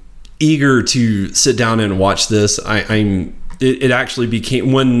am eager to sit down and watch this. It actually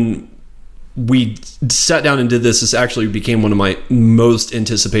became, when we sat down and did this actually became one of my most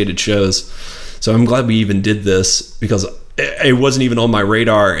anticipated shows. So I'm glad we even did this, because it wasn't even on my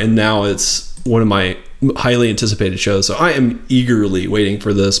radar, and now it's one of my highly anticipated shows. So I am eagerly waiting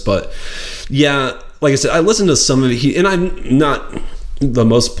for this. But yeah, like I said, I listened to some of it, and I'm not the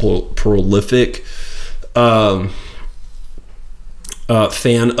most prolific fan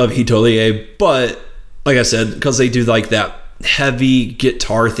of Hitorie, but like I said, because they do like that heavy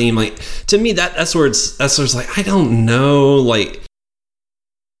guitar theme, like, to me that's where it's like, I don't know, like,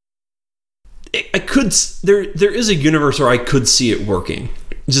 there is a universe where I could see it working.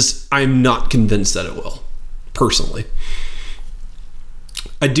 Just, I'm not convinced that it will, personally.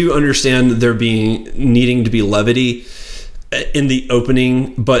 I do understand there needing to be levity in the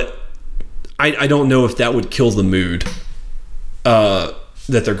opening, but I don't know if that would kill the mood that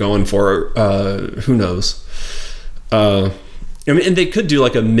they're going for. Who knows? I mean, and they could do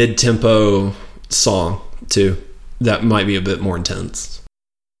like a mid-tempo song too. That might be a bit more intense.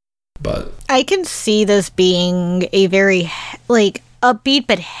 But I can see this being a very like upbeat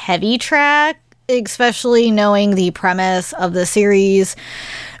but heavy track, especially knowing the premise of the series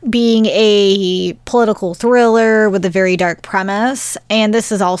being a political thriller with a very dark premise. And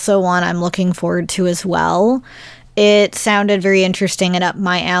this is also one I'm looking forward to as well. It sounded very interesting and up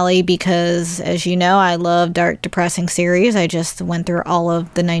my alley because, as you know, I love dark, depressing series. I just went through all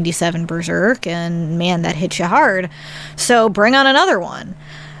of the 97 Berserk, and man, that hits you hard. So bring on another one.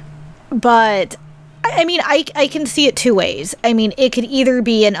 But I mean, I can see it two ways. I mean, it could either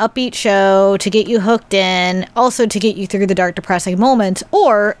be an upbeat show to get you hooked in, also to get you through the dark, depressing moments,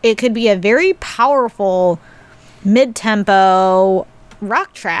 or it could be a very powerful mid-tempo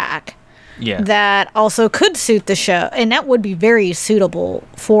rock track that also could suit the show, and that would be very suitable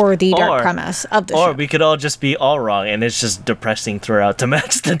for the dark premise of the show. Or we could all just be all wrong, and it's just depressing throughout to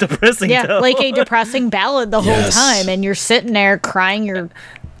match the depressing tone. Like a depressing ballad the whole time, and you're sitting there crying your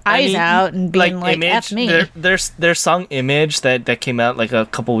eyes out and being like Image, F me. Their song Image that came out like a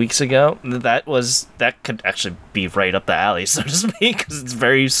couple weeks ago, that could actually be right up the alley, so to speak, because it's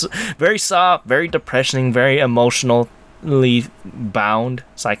very soft, very depressing, very emotionally bound,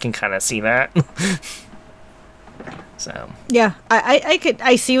 so I can kind of see that. So yeah,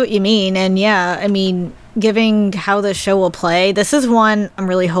 I see what you mean, and yeah, I mean, given how the show will play, this is one I'm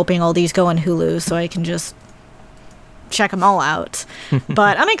really hoping all these go on Hulu so I can just check them all out.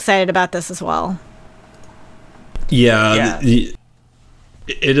 But I'm excited about this as well. Yeah.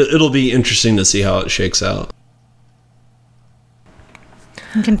 It'll be interesting to see how it shakes out.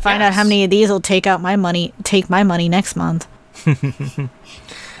 You can find out how many of these will take my money next month.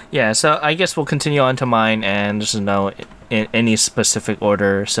 Yeah, so I guess we'll continue on to mine, and there's no in any specific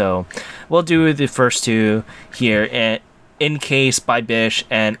order. So we'll do the first two here, In Case by Bish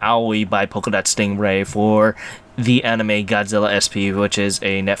and Aoi by Polka Dot Stingray for the anime Godzilla SP, which is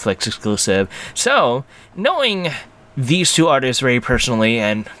a Netflix exclusive. So, knowing these two artists very personally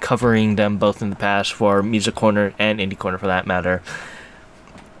and covering them both in the past for Music Corner and Indie Corner for that matter,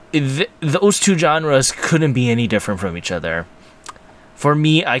 those two genres couldn't be any different from each other. For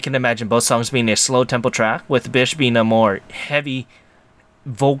me, I can imagine both songs being a slow tempo track, with Bish being a more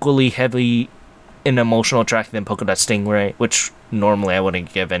vocally heavy and emotional track than Polka Dot Stingray, which normally I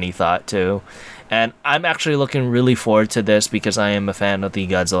wouldn't give any thought to. And I'm actually looking really forward to this because I am a fan of the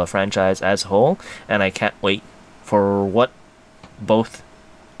Godzilla franchise as a whole, and I can't wait for what both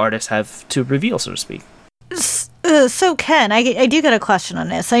artists have to reveal, so to speak. So Ken, I do got a question on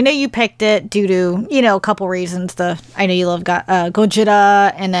this. I know you picked it due to, a couple reasons. I know you love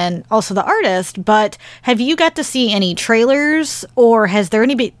Gojira and then also the artist, but have you got to see any trailers, or has there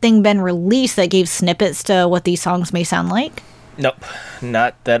anything been released that gave snippets to what these songs may sound like? Nope,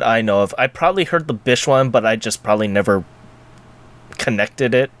 not that I know of. I probably heard the Bish one, but I just probably never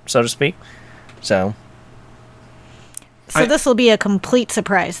connected it, so to speak. So this will be a complete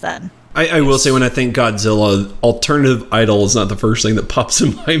surprise then. I will say, when I think Godzilla, Alternative Idol is not the first thing that pops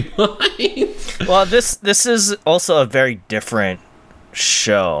in my mind. Well, this is also a very different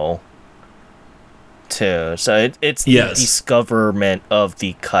show, too. So it's the discoverment of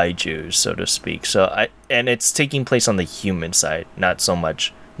the kaiju, so to speak. And it's taking place on the human side, not so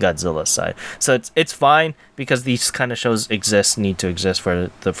much Godzilla's side. So it's fine, because these kind of shows need to exist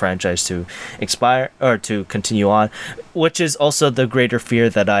for the franchise to expire or to continue on, which is also the greater fear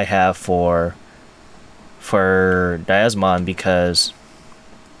that I have for Diazmon, because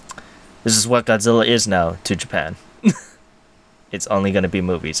this is what Godzilla is now to Japan. It's only going to be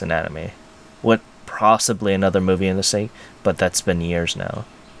movies and anime, with possibly another movie in the same, but that's been years now.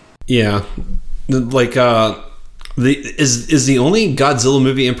 Yeah, like is the only Godzilla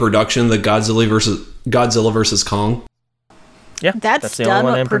movie in production the Godzilla versus Kong? Yeah, that's the done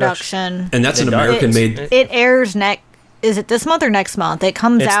only one with in production. And that's an American made. It airs is it this month or next month? It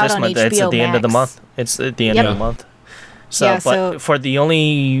comes out on HBO Max. It's at the end of the month. It's at the end of the month. So for the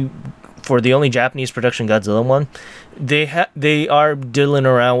only Japanese production Godzilla one, they are dealing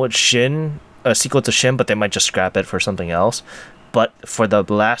around with Shin, a sequel to Shin, but they might just scrap it for something else. But for the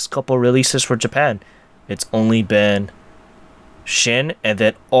last couple releases for Japan, it's only been Shin, and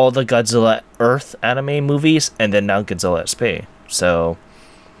then all the Godzilla Earth anime movies, and then now Godzilla SP. So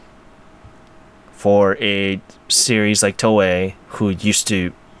for a series like Toei, who used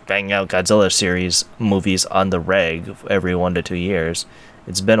to bang out Godzilla series movies on the reg every 1 to 2 years,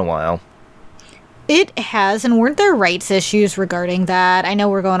 it's been a while. It has, and weren't there rights issues regarding that? I know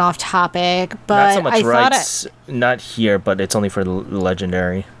we're going off topic, but not so much rights, not here, but it's only for the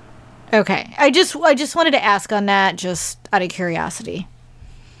Legendary. Okay, I just wanted to ask on that, just out of curiosity.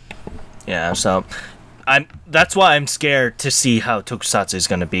 Yeah, so that's why I'm scared to see how Tokusatsu is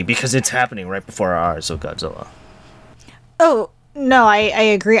going to be, because it's happening right before our eyes of Godzilla. Oh, no, I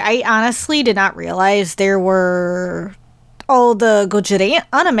agree. I honestly did not realize there were all the Gojira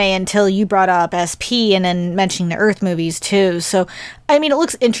anime until you brought up SP and then mentioning the Earth movies too. So, I mean, it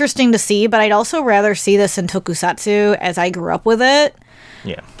looks interesting to see, but I'd also rather see this in Tokusatsu as I grew up with it.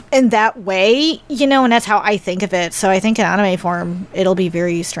 Yeah. In that way, and that's how I think of it. So I think in anime form, it'll be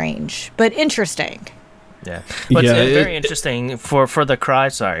very strange, but interesting. Yeah, but Yeah, it's very interesting for the cry.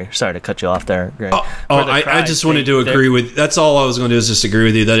 Sorry to cut you off there, Greg. I just wanted to agree with. That's all I was going to do is just agree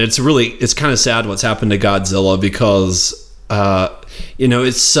with you that it's kind of sad what's happened to Godzilla because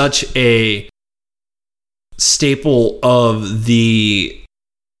it's such a staple of the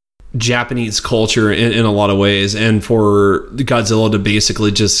Japanese culture in a lot of ways, and for Godzilla to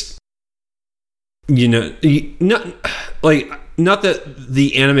basically just not that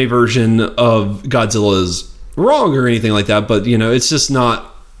the anime version of Godzilla is wrong or anything like that, but it's just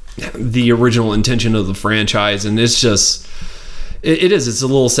not the original intention of the franchise, and it's just it's a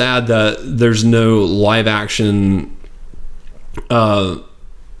little sad that there's no live action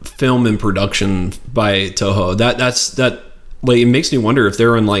film in production by Toho. That it makes me wonder if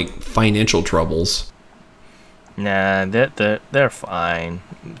they're in financial troubles. Nah, they're fine.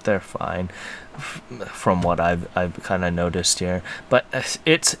 They're fine. From what I've kind of noticed here, but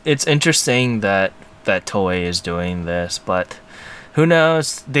it's interesting that Toei is doing this, but who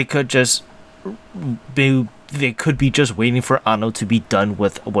knows? They could be just waiting for Anno to be done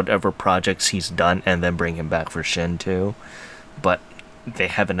with whatever projects he's done and then bring him back for Shin 2, but they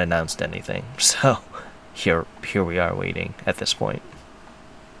haven't announced anything, so here we are waiting at this point.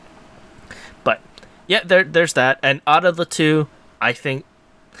 But yeah, there's that, and out of the two, I think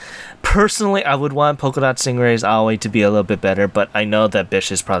personally, I would want Polka Dot Stingray's Aoi to be a little bit better, but I know that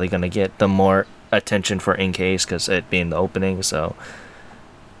Bish is probably going to get the more attention for In Case because it being the opening, so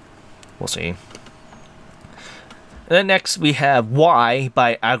we'll see. And then next we have Y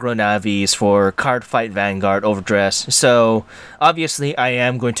by Agronavis for Card Fight Vanguard Overdress. So obviously I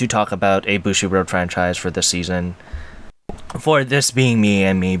am going to talk about a Bushiroad franchise for this season. For this being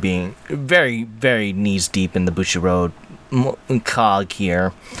me being very, very knees deep in the Bushiroad cog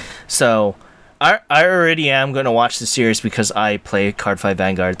here. So I already am going to watch the series because I play Card Fight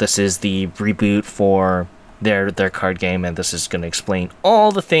Vanguard. This is the reboot for their card game, and this is going to explain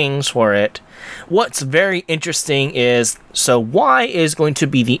all the things for it. What's very interesting is, so Y is going to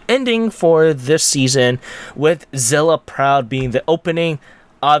be the ending for this season, with Zilla Proud being the opening.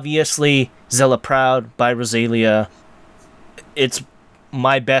 Obviously, Zilla Proud by Rosalia. It's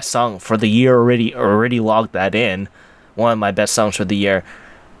my best song for the year already logged that in. One of my best songs for the year.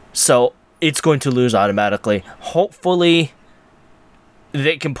 So it's going to lose automatically. Hopefully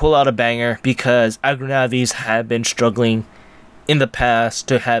they can pull out a banger because Agronavis have been struggling in the past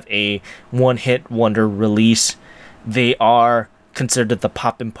to have a one-hit wonder release. They are considered the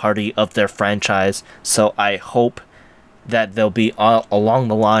poppin' party of their franchise, so I hope that they'll be along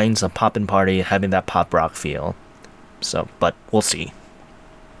the lines of Poppin' Party, having that pop rock feel. So, but we'll see.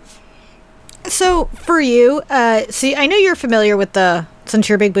 So for you, see, I know you're familiar with since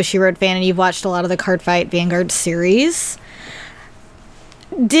you're a big Bushiroad fan and you've watched a lot of the Card Fight Vanguard series.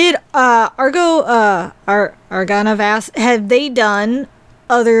 Did Argonavas, have they done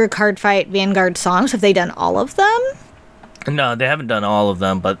other Card Fight Vanguard songs? Have they done all of them? No, they haven't done all of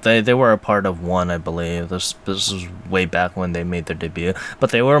them, but they were a part of one, I believe. This was way back when they made their debut.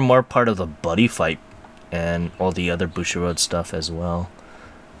 But they were more part of the Buddy Fight and all the other Bushiroad stuff as well.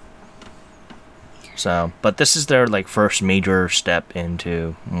 So, but this is their first major step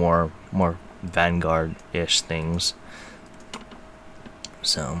into more Vanguard-ish things.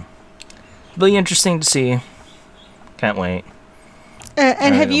 So, it'll be interesting to see. Can't wait.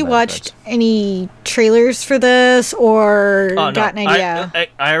 And have you watched any trailers for this or got an idea?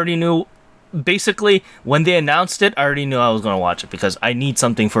 I already knew. Basically, when they announced it, I already knew I was going to watch it because I need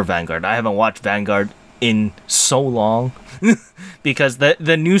something for Vanguard. I haven't watched Vanguard in so long because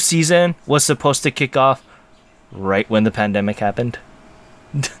the new season was supposed to kick off right when the pandemic happened.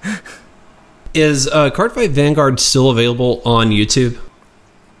 Is Card Fight Vanguard still available on YouTube?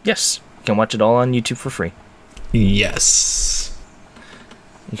 Yes, you can watch it all on YouTube for free. Yes.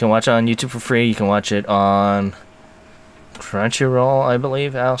 You can watch it on YouTube for free. You can watch it on Crunchyroll, I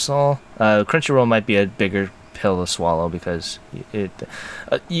believe, also. Crunchyroll might be a bigger pill to swallow because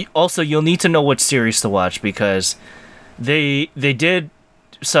you'll need to know which series to watch because they did.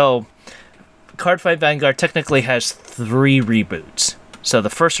 So Card Fight Vanguard technically has 3 reboots. So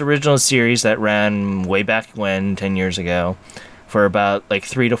the first original series that ran way back when, 10 years ago, for about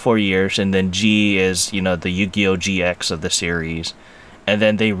 3 to 4 years, and then G is the Yu-Gi-Oh! GX of the series, and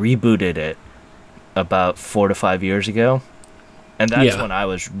then they rebooted it about 4 to 5 years ago, and that's when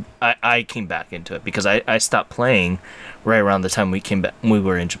I came back into it because I stopped playing right around the time we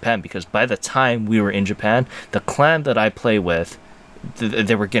were in Japan, because by the time we were in Japan, the clan that I play with,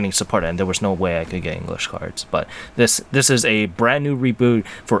 they were getting support, and there was no way I could get English cards. But this is a brand new reboot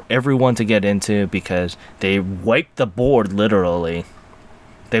for everyone to get into because they wiped the board, literally.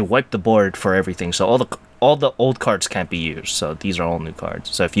 They wiped the board for everything. So all the old cards can't be used, so these are all new cards.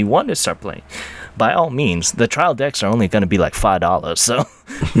 So if you want to start playing, by all means, the trial decks are only going to be like $5. So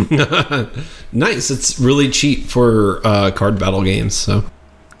nice. It's really cheap for card battle games. So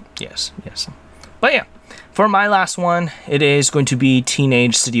yes. But yeah, for my last one, it is going to be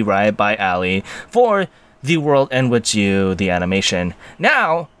Teenage City Riot by Ali for The World Ends With You, the animation.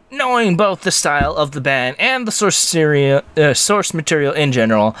 Now, knowing both the style of the band and the source material in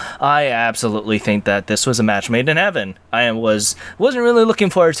general, I absolutely think that this was a match made in heaven. I wasn't really looking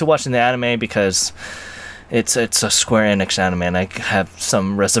forward to watching the anime because it's a Square Enix anime and I have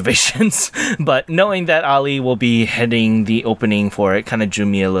some reservations. But knowing that Ali will be heading the opening for it kind of drew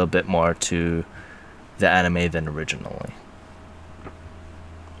me a little bit more to the anime than originally.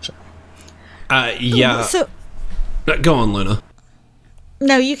 So. Yeah. So, go on, Luna.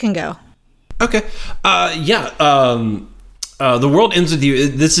 no, you can go. Okay. The World Ends With You.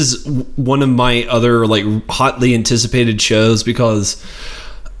 This is one of my other like hotly anticipated shows because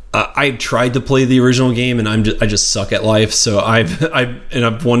I tried to play the original game and I just suck at life. So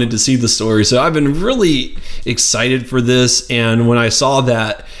I've wanted to see the story. So I've been really excited for this. And when I saw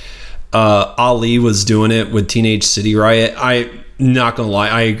that Ali was doing it with Teenage City Riot, not gonna lie,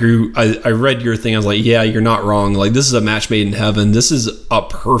 I agree. I read your thing. I was like, yeah, you're not wrong. Like, this is a match made in heaven. This is a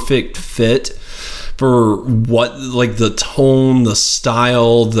perfect fit for what, like, the tone, the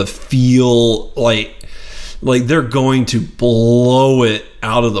style, the feel. Like they're going to blow it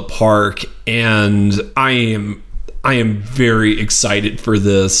out of the park, and I am very excited for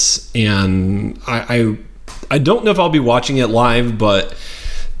this. And I don't know if I'll be watching it live, but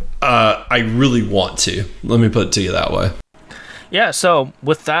I really want to. Let me put it to you that way. Yeah, so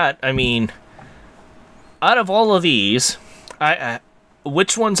with that, I mean, out of all of these,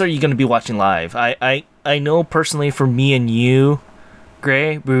 which ones are you going to be watching live? I know personally for me and you,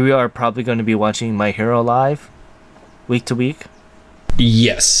 Gray, we are probably going to be watching My Hero live, week to week.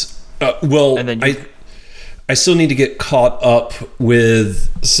 Yes. Well, and then I still need to get caught up with.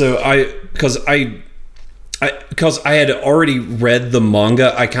 So because I had already read the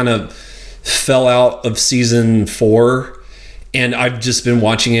manga, I kind of fell out of season 4. And I've just been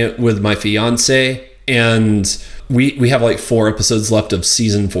watching it with my fiance, and we have like 4 episodes left of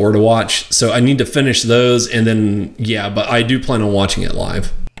season 4 to watch. So I need to finish those, and then but I do plan on watching it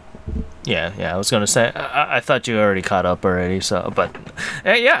live. Yeah. I was gonna say I thought you already caught up already. So, but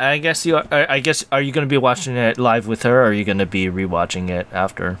yeah, I guess you are. I guess are you gonna be watching it live with her, or are you gonna be rewatching it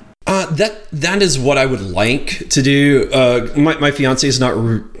after? That is what I would like to do. My fiance is not.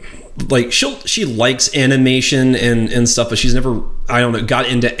 Like she likes animation and stuff, but she's never, I don't know, got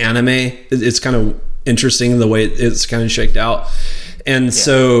into anime. It's kind of interesting the way it's kind of shaked out. And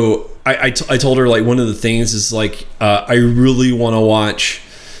so I told her, like, one of the things is like I really want to watch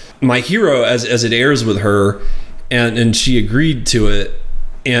My Hero as it airs with her, and she agreed to it.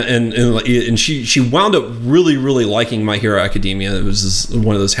 And she wound up really liking My Hero Academia. It was just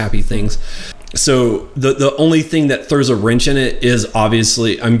one of those happy things. So the only thing that throws a wrench in it is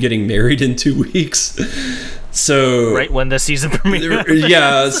obviously I'm getting married in 2 weeks. So right when the season premiere.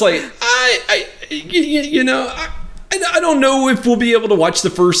 Yeah, it's like I don't know if we'll be able to watch the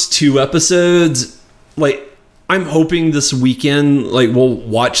first 2 episodes. Like, I'm hoping this weekend, like, we'll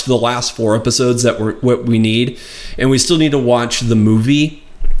watch the last 4 episodes that were what we need, and we still need to watch the movie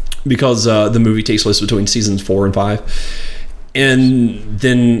because the movie takes place between seasons 4 and 5, and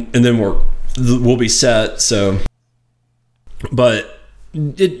then we'll be set. So, but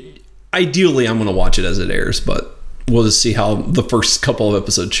ideally I'm going to watch it as it airs, but we'll just see how the first couple of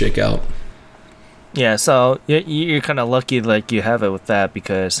episodes shake out. Yeah, so you're kind of lucky, like, you have it with that,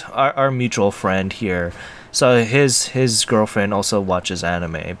 because our mutual friend here, so his girlfriend also watches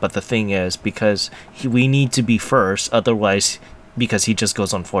anime, but the thing is, because we need to be first, otherwise, because he just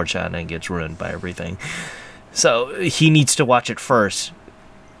goes on 4chan and gets ruined by everything, so he needs to watch it first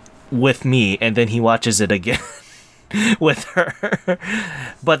with me, and then he watches it again with her.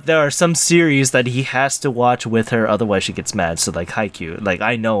 But there are some series that he has to watch with her, otherwise she gets mad. So, like, Haikyuu, like,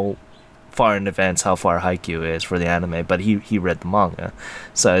 I know far in advance how far Haikyuu is for the anime, but he read the manga,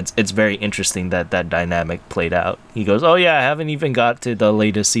 so it's very interesting that dynamic played out. He goes, oh yeah, I haven't even got to the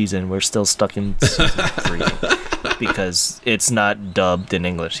latest season, we're still stuck in season 3 because it's not dubbed in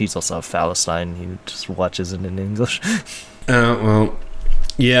English. He's also a Palestine, he just watches it in English. Well,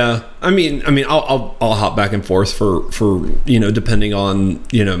 yeah, I mean, I'll hop back and forth for depending on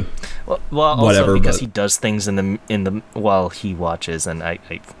well whatever, also because but he does things in the while he watches, and I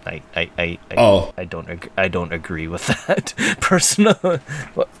don't agree with that personally.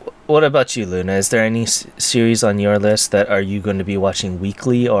 What about you, Luna? Is there any series on your list that are you going to be watching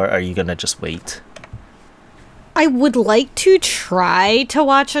weekly, or are you going to just wait? I would like to try to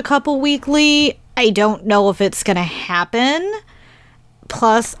watch a couple weekly. I don't know if it's going to happen.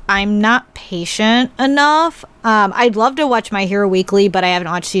 Plus, I'm not patient enough. I'd love to watch My Hero Weekly, but I haven't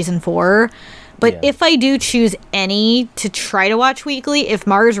watched season 4. But if I do choose any to try to watch weekly, if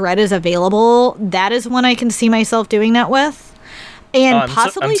Mars Red is available, that is one I can see myself doing that with. And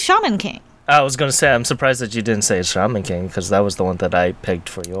possibly Shaman King. I was going to say, I'm surprised that you didn't say Shaman King, because that was the one that I picked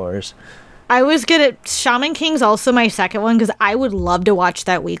for yours. I was good at Shaman King's also my second one, because I would love to watch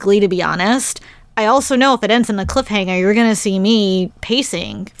that weekly, to be honest. I also know if it ends in a cliffhanger, you're going to see me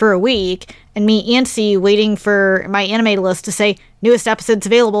pacing for a week and me antsy waiting for my anime list to say newest episodes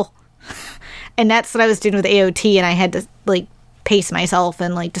available. And that's what I was doing with AOT, and I had to like pace myself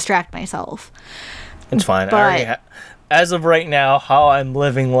and like distract myself. It's fine. As of right now, how I'm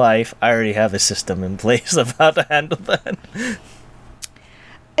living life, I already have a system in place of how to handle that.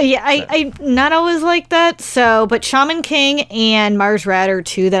 Yeah, I'm not always like that. So, but Shaman King and Mars Red are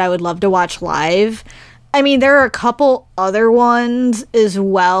two that I would love to watch live. I mean, there are a couple other ones as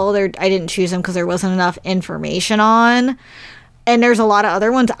well. I didn't choose them because there wasn't enough information on. And there's a lot of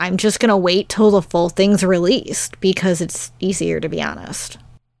other ones. I'm just going to wait till the full thing's released because it's easier, to be honest.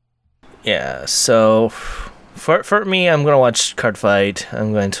 Yeah, so for me, I'm going to watch Card Fight.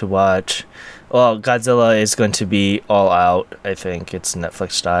 I'm going to watch... Well, Godzilla is going to be all out, I think. It's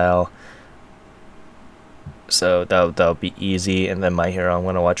Netflix style. So that'll be easy. And then My Hero, I'm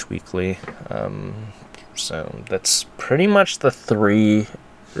going to watch weekly. So that's pretty much the 3.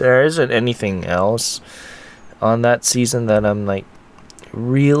 There isn't anything else on that season that I'm, like,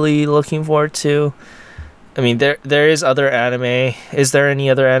 really looking forward to. I mean, there is other anime. Is there any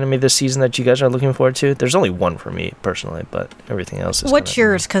other anime this season that you guys are looking forward to? There's only one for me, personally, but everything else is... What's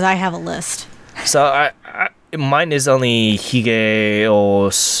yours? Because I have a list. So mine is only Hige o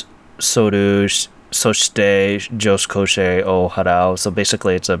Soru Soshite Joskoshe o Harao. So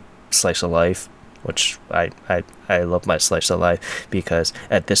basically it's a slice of life, which I love my slice of life because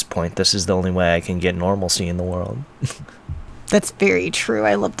at this point this is the only way I can get normalcy in the world. That's very true.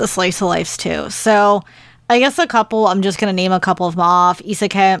 I love the slice of lives too. So I guess I'm just going to name a couple of them off.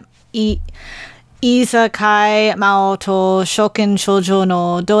 Isekai Maoto Shokin Shoujo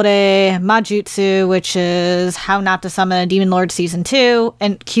no Dore Majutsu, which is How Not to Summon a Demon Lord Season 2,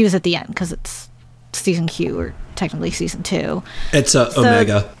 and Q's at the end because it's Season Q, or technically Season 2. It's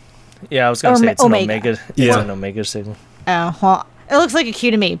Omega. Yeah, I was going to say it's Omega. An Omega. Yeah. It's an Omega signal. Oh, well, it looks like a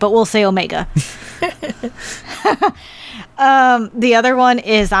Q to me, but we'll say Omega. The other one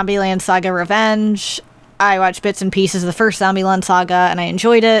is Zombieland Saga Revenge. I watched bits and pieces of the first Zombieland Saga, and I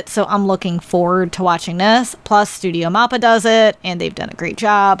enjoyed it, so I'm looking forward to watching this. Plus, Studio Mappa does it, and they've done a great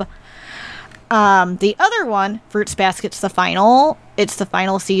job. The other one, Fruits Basket's the final. It's the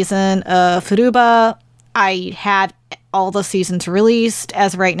final season of Furuba. I had all the seasons released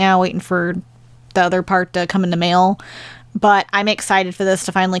as of right now, waiting for the other part to come in the mail. But I'm excited for this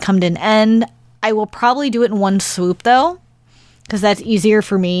to finally come to an end. I will probably do it in one swoop, though, because that's easier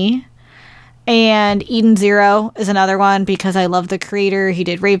for me. And Eden Zero is another one because I love the creator. He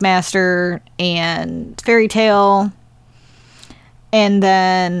did Rave Master and Fairy Tail. And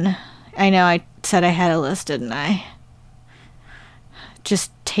then, I know I said I had a list, didn't I?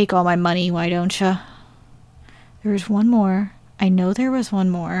 Just take all my money, why don't you? There was one more. I know there was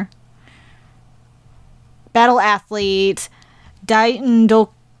one more. Battle Athlete, Daiten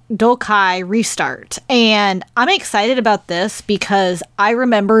Dokai Restart. And I'm excited about this because I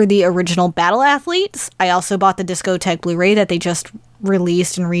remember the original Battle Athletes. I also bought the Discotheque Blu-ray that they just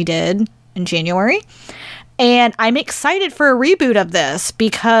released and redid in January. And I'm excited for a reboot of this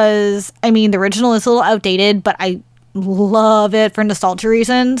because, I mean, the original is a little outdated, but I love it for nostalgia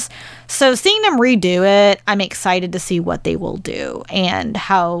reasons. So seeing them redo it, I'm excited to see what they will do and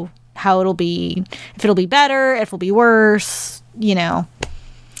how it'll be, if it'll be better, if it'll be worse, you know.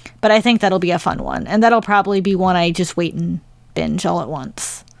 But I think that'll be a fun one. And that'll probably be one I just wait and binge all at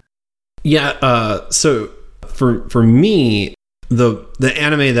once. Yeah, so for me, the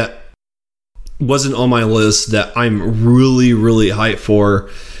anime that wasn't on my list that I'm really, really hyped for,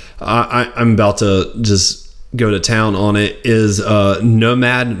 I'm about to just go to town on it, is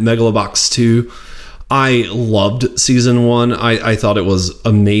Nomad Megalobox 2. I loved season 1. I thought it was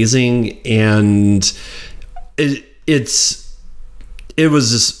amazing, and it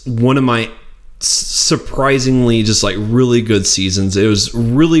was just one of my surprisingly just like really good seasons. It was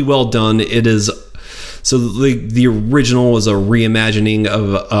really well done. It is, so the original was a reimagining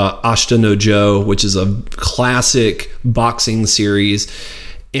of Ashita no Joe, which is a classic boxing series,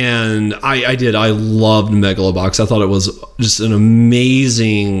 And I did. I loved Megalobox. I thought it was just an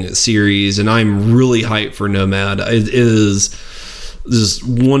amazing series, and I'm really hyped for Nomad. It is just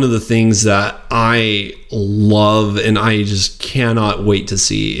one of the things that I love, and I just cannot wait to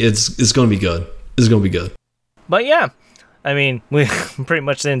see. It's going to be good. It's going to be good. But yeah, I mean, we pretty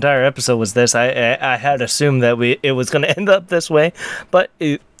much the entire episode was this. I had assumed that it was going to end up this way, but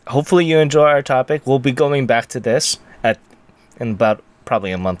hopefully you enjoy our topic. We'll be going back to this in about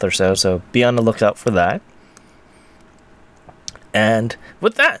probably a month or so be on the lookout for that. And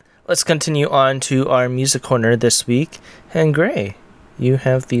with that, let's continue on to our music corner this week. And Gray, you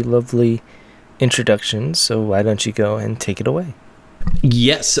have the lovely introduction, so why don't you go and take it away?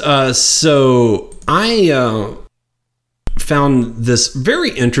 Yes. So I found this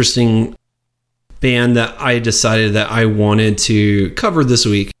very interesting band that I decided that I wanted to cover this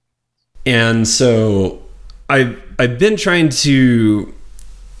week. And so I've been trying to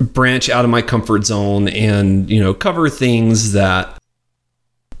branch out of my comfort zone and, cover things that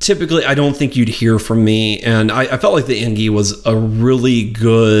typically I don't think you'd hear from me. And I felt like the Engi was a really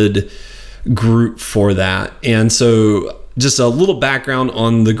good group for that. And so just a little background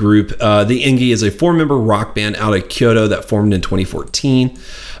on the group. The Engi is a 4-member rock band out of Kyoto that formed in 2014.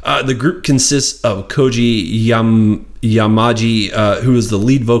 The group consists of Koji Yamaji, who is the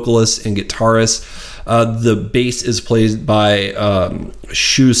lead vocalist and guitarist. The bass is played by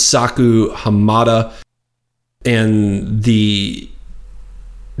Shusaku Hamada, and the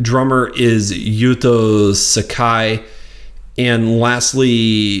drummer is Yuto Sakai, and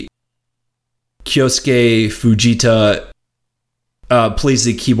lastly, Kyosuke Fujita plays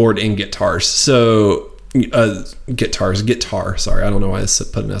the keyboard and guitars. So guitar. Sorry, I don't know why I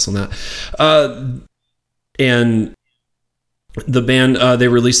put an S on that. And the band, they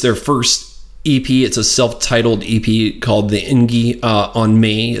released their first EP. It's a self-titled EP called The Engi on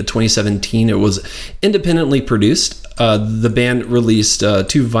May 2017. It was independently produced. The band released 2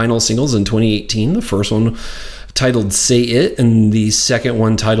 vinyl singles in 2018. The first one titled Say It, and the second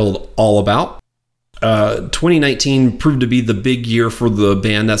one titled All About. 2019 proved to be the big year for the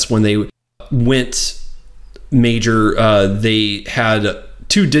band. That's when they went major. They had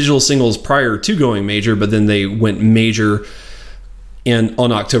 2 digital singles prior to going major, but then they went major and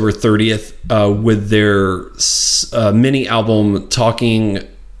on October 30th with their mini album Talking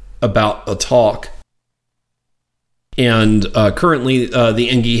About a Talk. And currently the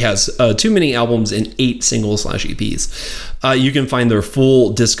Engi has 2 mini albums and 8 singles/EPs. You can find their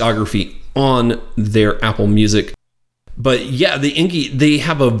full discography on their Apple Music. But yeah, the Engi, they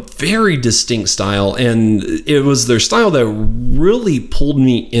have a very distinct style, and it was their style that really pulled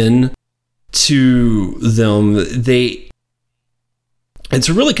me in to them. It's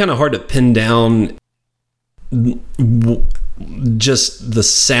really kind of hard to pin down just the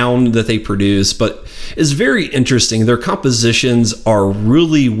sound that they produce, but it's very interesting. Their compositions are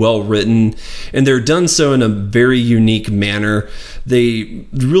really well written, and they're done so in a very unique manner. They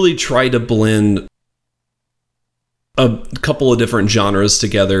really try to blend a couple of different genres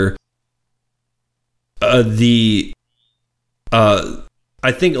together. I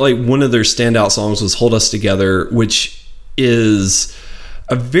think like one of their standout songs was Hold Us Together, which is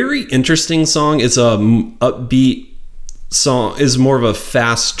a very interesting song. It's a upbeat song, is more of a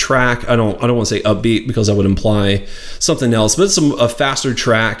fast track. I don't want to say upbeat because that would imply something else, but it's a faster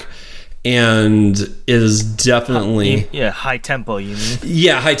track, and it is definitely high tempo. You mean?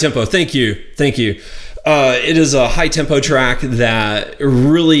 Yeah, high tempo. Thank you. It is a high tempo track that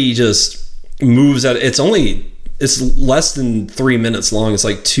really just moves at. It's less than 3 minutes long. It's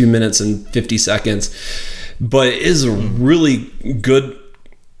like 2 minutes and 50 seconds, but it is a really good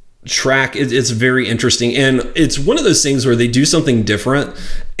track. It's very interesting, and it's one of those things where they do something different,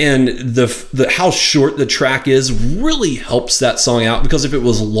 and the how short the track is really helps that song out, because if it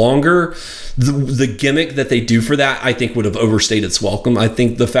was longer, the gimmick that they do for that, I think, would have overstayed its welcome. I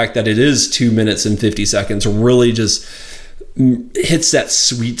think the fact that it is 2 minutes and 50 seconds really just hits that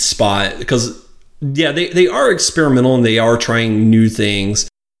sweet spot, because they are experimental and they are trying new things.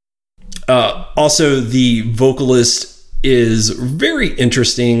 Also, the vocalist is very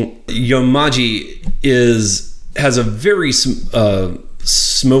interesting. Yomaji has a very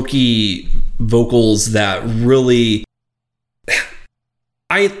smoky vocals that really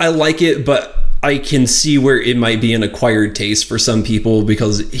I like it, but I can see where it might be an acquired taste for some people,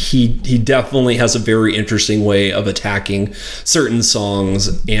 because he definitely has a very interesting way of attacking certain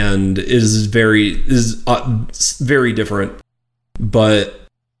songs, and is very different. But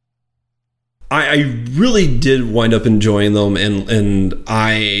I really did wind up enjoying them, and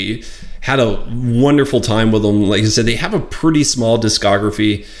I had a wonderful time with them. Like I said, they have a pretty small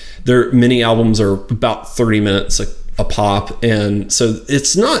discography. Their mini albums are about 30 minutes a pop, and so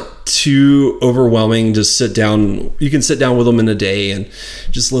it's not too overwhelming. Just sit down. You can sit down with them in a day and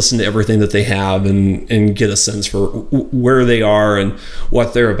just listen to everything that they have and get a sense for where they are and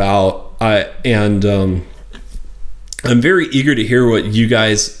what they're about. I'm very eager to hear what you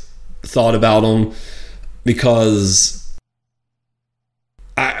guys thought about them, because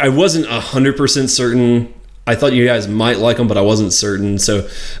I wasn't 100% certain. I thought you guys might like them, but I wasn't certain. So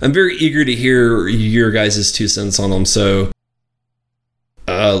I'm very eager to hear your guys' 2 cents on them. So,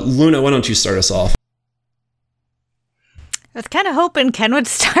 Luna, why don't you start us off? I was kind of hoping Ken would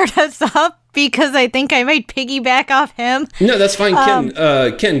start us up, because I think I might piggyback off him. No, that's fine. Ken,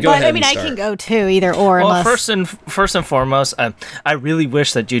 go ahead. I mean, I can go too, either or. Well, unless... first and foremost, I really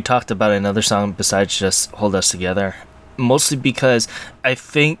wish that you talked about another song besides just "Hold Us Together," mostly because I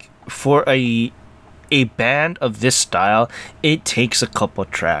think for a band of this style, it takes a couple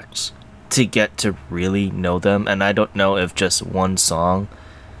tracks to get to really know them, and I don't know if just one song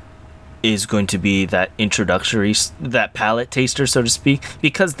is going to be that introductory, that palate taster, so to speak,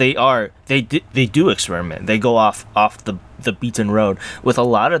 because they do experiment. They go off the beaten road with a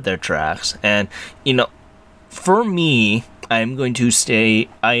lot of their tracks, and for me, I am going to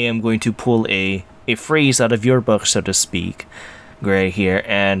pull a phrase out of your book, so to speak, Gray, here,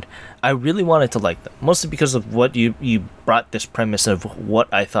 and I really wanted to like them, mostly because of what you brought this premise of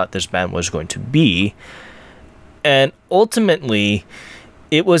what I thought this band was going to be. And ultimately,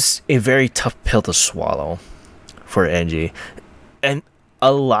 it was a very tough pill to swallow for Engie. And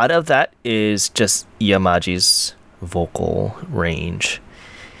a lot of that is just Yamaji's vocal range.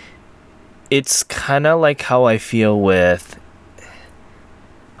 It's kind of like how I feel with,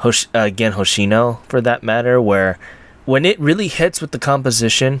 Hoshino, for that matter, where when it really hits with the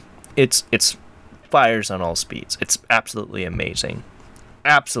composition, it's fires on all speeds. It's absolutely amazing.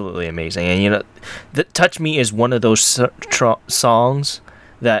 And the Touch Me is one of those songs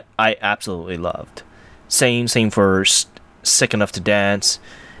that I absolutely loved. Same for Sick Enough to Dance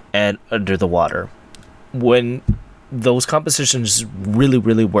and Under the Water. When those compositions really,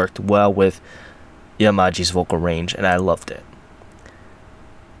 really worked well with Yamaji's vocal range, and I loved it.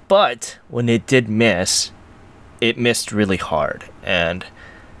 But when it did miss, it missed really hard, and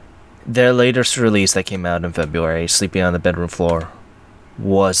their latest release that came out in February, Sleeping on the Bedroom Floor,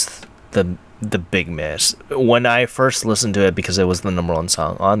 was the big miss. When I first listened to it, because it was the number 1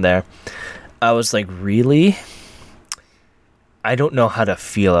 song on there, I was like, really? I don't know how to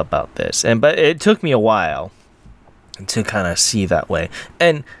feel about this. But it took me a while to kind of see that way.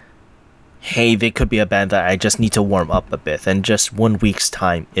 And hey, they could be a band that I just need to warm up a bit, and just 1 week's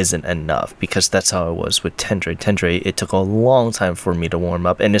time isn't enough, because that's how it was with Tendre. Tendre, it took a long time for me to warm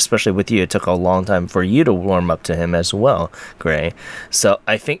up, and especially with you, it took a long time for you to warm up to him as well, Gray. So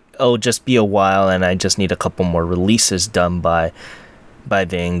I think it'll just be a while, and I just need a couple more releases done by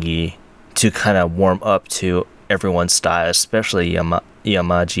the Engie to kind of warm up to everyone's style, especially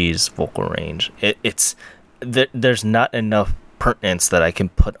Yamaji's vocal range. There's not enough pertinence that I can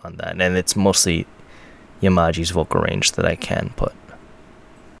put on that, and it's mostly Yamaji's vocal range that I can put.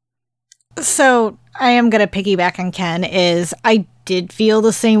 So I am going to piggyback on Ken. I did feel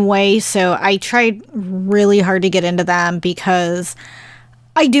the same way, so I tried really hard to get into them, because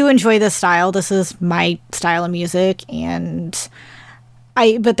I do enjoy this style. This is my style of music,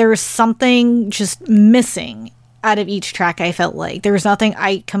 but there was something just missing out of each track. I felt like there was nothing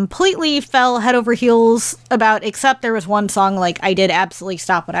I completely fell head over heels about, except there was one song like I did absolutely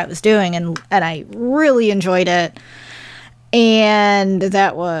stop what I was doing, and I really enjoyed it, and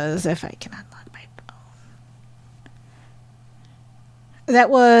that was, if I can unlock my phone,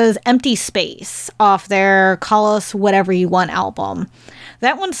 that was Empty Space off their Call Us Whatever You Want album.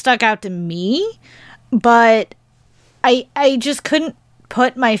 That one stuck out to me, but I just couldn't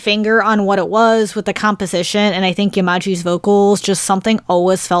put my finger on what it was with the composition, and I think Yamaji's vocals, just something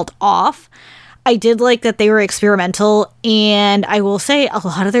always felt off. I did like that they were experimental, and I will say a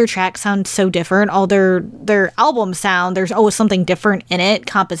lot of their tracks sound so different. All their album sound, there's always something different in it,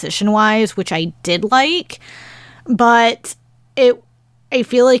 composition-wise, which I did like, but I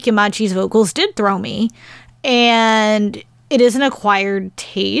feel like Yamaji's vocals did throw me, and it is an acquired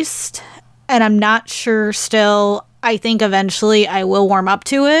taste, and I'm not sure still. I think eventually I will warm up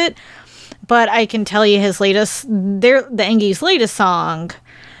to it, but I can tell you the Engie's latest song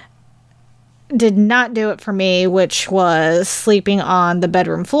did not do it for me, which was Sleeping on the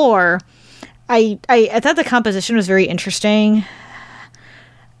Bedroom Floor. I thought the composition was very interesting,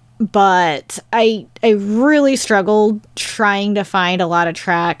 but I really struggled trying to find a lot of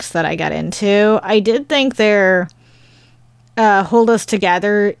tracks that I got into. I did think their Hold Us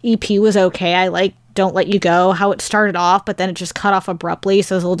Together EP was okay. I like Don't Let You Go, how it started off, but then it just cut off abruptly,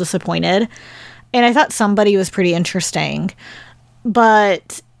 so I was a little disappointed. And I thought Somebody was pretty interesting.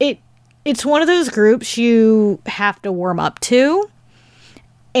 But it's one of those groups you have to warm up to.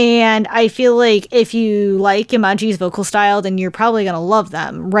 And I feel like if you like Imaji's vocal style, then you're probably going to love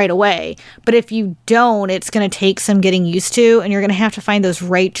them right away. But if you don't, it's going to take some getting used to, and you're going to have to find those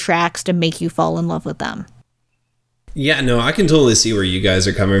right tracks to make you fall in love with them. Yeah, no, I can totally see where you guys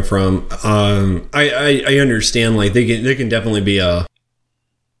are coming from. I understand, like, they can definitely be a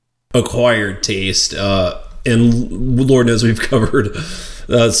acquired taste. And Lord knows we've covered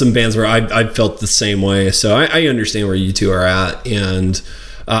some bands where I felt the same way. So I understand where you two are at, and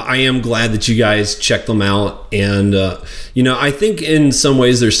I am glad that you guys checked them out. And, I think in some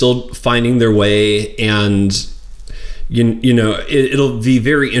ways they're still finding their way, and, it'll be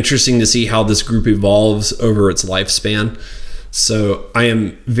very interesting to see how this group evolves over its lifespan. So I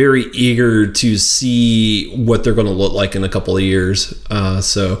am very eager to see what they're going to look like in a couple of years.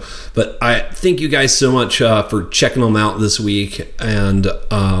 But I thank you guys so much for checking them out this week. And,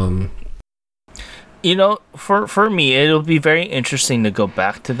 for me, it'll be very interesting to go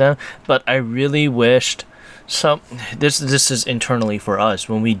back to them, but I really wished this is internally for us.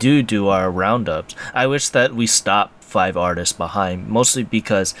 When we do our roundups, I wish that we stop 5 artists behind, mostly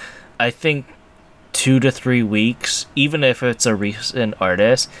because I think 2 to 3 weeks, even if it's a recent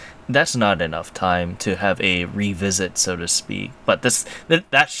artist, that's not enough time to have a revisit, so to speak. But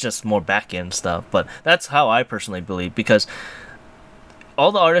that's just more back-end stuff. But that's how I personally believe, because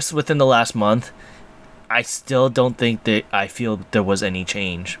all the artists within the last month, I still don't think that I feel there was any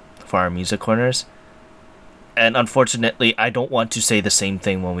change for our music corners. And unfortunately, I don't want to say the same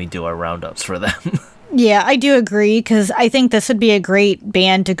thing when we do our roundups for them. Yeah, I do agree, because I think this would be a great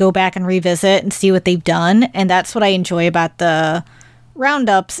band to go back and revisit and see what they've done. And that's what I enjoy about the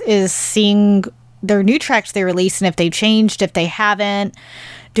roundups, is seeing their new tracks they release and if they've changed, if they haven't.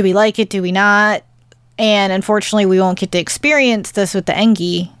 Do we like it? Do we not? And unfortunately, we won't get to experience this with the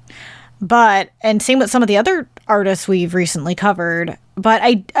Engi. And same with some of the other artists we've recently covered. But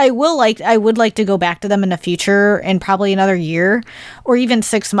I would like to go back to them in the future, in probably another year or even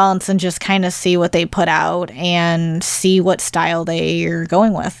 6 months, and just kind of see what they put out and see what style they are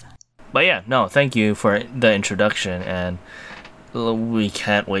going with. But yeah, no, thank you for the introduction, and we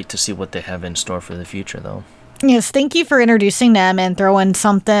can't wait to see what they have in store for the future, though. Yes, thank you for introducing them and throwing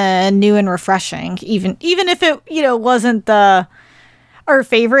something new and refreshing. Even if it, wasn't our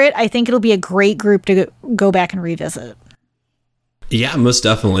favorite, I think it'll be a great group to go back and revisit. Yeah, most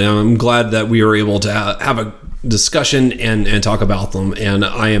definitely. I'm glad that we were able to have a discussion and talk about them, and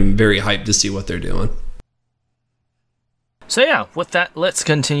I am very hyped to see what they're doing. So yeah, with that, let's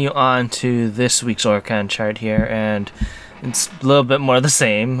continue on to this week's Oricon chart here, and it's a little bit more the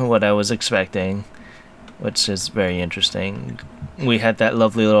same, what I was expecting, which is very interesting. We had that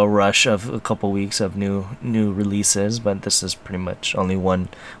lovely little rush of a couple weeks of new releases, but this is pretty much only one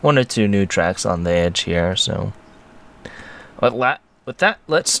or two new tracks on the edge here, so... With that,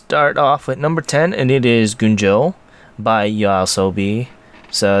 let's start off with number 10, and it is Gunjo by YOASOBI.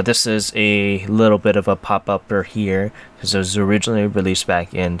 So this is a little bit of a pop-upper here, because it was originally released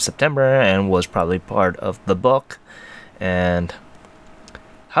back in September and was probably part of the book. And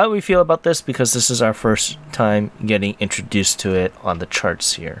how do we feel about this? Because this is our first time getting introduced to it on the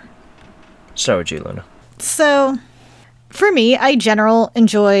charts here. Start with you, Luna. So... for me, I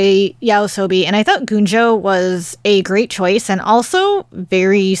enjoy YOASOBI, and I thought Gunjo was a great choice and also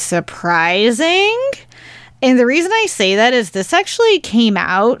very surprising. And the reason I say that is this actually came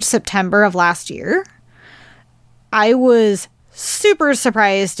out September of last year. I was super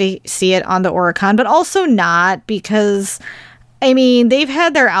surprised to see it on the Oricon, but also not, because, they've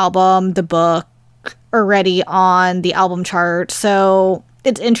had their album, The Book, already on the album chart, so...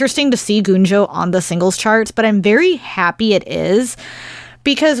 it's interesting to see Gunjo on the singles charts, but I'm very happy it is,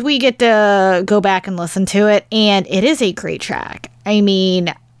 because we get to go back and listen to it, and it is a great track.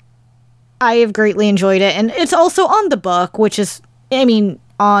 I have greatly enjoyed it, and it's also on The Book, which is, in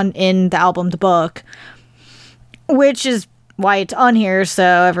the album The Book, which is why it's on here, so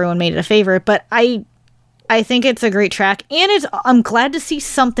everyone made it a favorite, but I think it's a great track, and I'm glad to see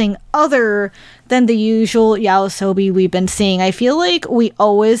something other than the usual YOASOBI we've been seeing. I feel like we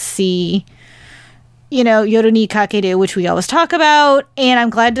always see, Yoru ni Kakeru, which we always talk about, and I'm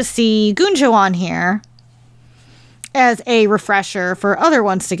glad to see Gunjo on here. as a refresher for other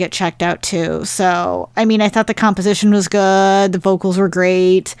ones to get checked out too. So, I mean, I thought the composition was good, the vocals were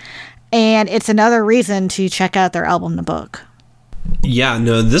great, and it's another reason to check out their album, The Book. Yeah,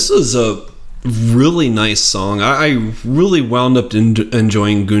 no, this was a really nice song. I really wound up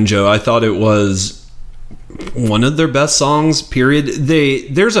enjoying Gunjo. I thought it was one of their best songs, period.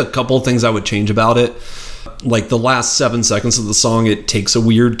 There's a couple things I would change about it. Like the last 7 seconds of the song, it takes a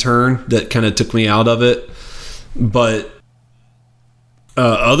weird turn that kind of took me out of it. But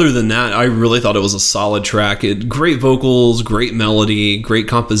other than that, I really thought it was a solid track. Great vocals, great melody, great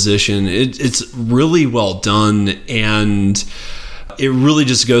composition. It's really well done, and it really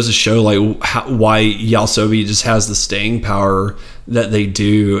just goes to show like why YOASOBI just has the staying power that they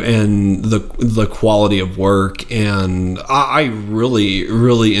do, and the quality of work. And I really,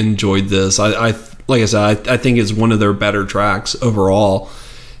 really enjoyed this. I like I said, I think it's one of their better tracks overall,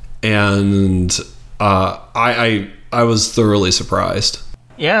 and I was thoroughly surprised.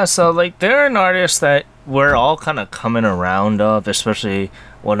 Yeah, so like they're an artist that we're all kind of coming around of, especially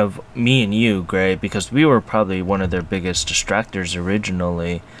one of me and you, Gray, because we were probably one of their biggest distractors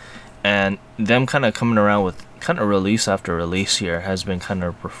originally, and them kind of coming around with kind of release after release here has been kind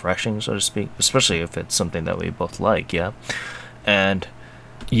of refreshing, so to speak, especially if it's something that we both like, yeah. And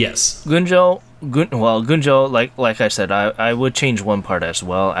yes, Gunjo, like I said, I would change one part as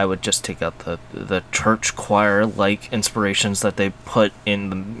well. I would just take out the church choir like inspirations that they put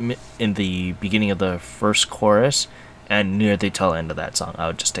in the beginning of the first chorus and near the tail end of that song. I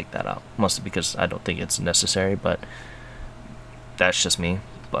would just take that out, mostly because I don't think it's necessary, but that's just me.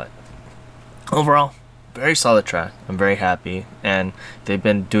 But overall, very solid track. I'm very happy, and they've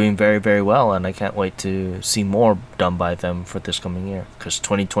been doing very, very well, and I can't wait to see more done by them for this coming year, because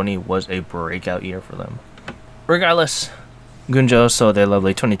 2020 was a breakout year for them. Regardless, Gunjo sold a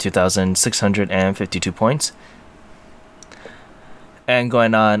lovely 22,652 points. And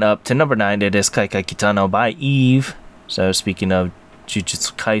going on up to number 9, it is Kaikai Kitano by Eve. So speaking of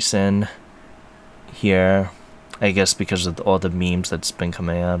Jujutsu Kaisen here, I guess because of all the memes that's been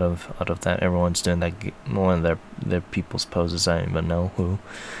coming out of that, everyone's doing that. One of their people's poses, I don't even know who,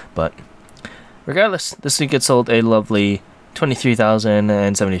 but regardless, this week it sold a lovely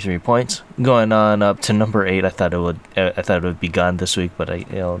 23,073 points. Going on up to number 8, I thought it would be gone this week, but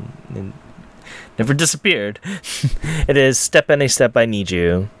it never disappeared. It is Step Any Step I Need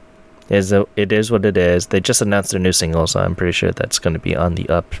You. It is what it is. They just announced their new single, so I'm pretty sure that's going to be on the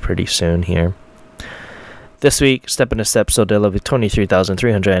up pretty soon here. This week, Step in a Step sold a lovely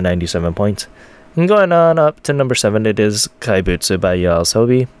 23,397 points. And going on up to number 7, it is Kaibutsu by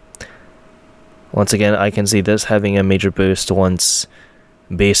YOASOBI. Once again, I can see this having a major boost once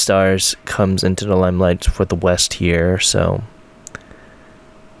Baystars comes into the limelight for the West here. So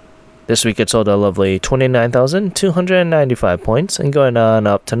this week it sold a lovely 29,295 points. And going on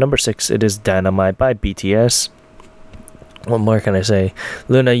up to number 6, it is Dynamite by BTS. What more can I say?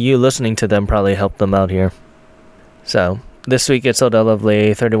 Luna, you listening to them probably helped them out here. So this week it sold a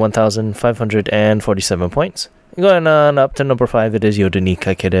lovely 31,547 points. Going on up to number 5, it is Yoru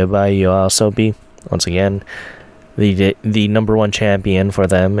Kakere by YOASOBI. Once again, the number 1 champion for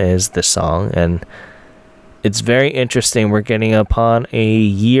them is this song, and it's very interesting. We're getting upon a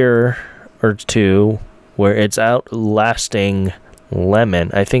year or two where it's outlasting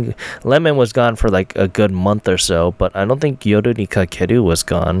Lemon. I think Lemon was gone for like a good month or so, but I don't think Yoru Kakeru was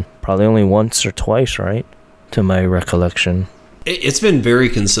gone. Probably only once or twice, right? To my recollection. It's been very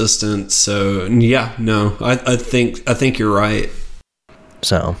consistent, so yeah, no, I think you're right.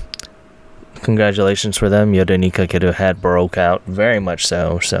 So, congratulations for them. Yoru Kakeru had broke out, very much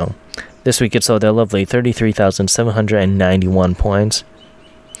so. So, this week it sold a lovely 33,791 points.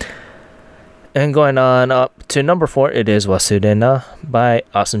 And going on up to number 4, it is Wasurena by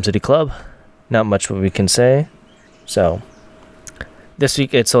Awesome City Club. Not much what we can say. So, this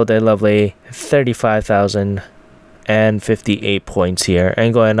week it sold a lovely 35,058 points here.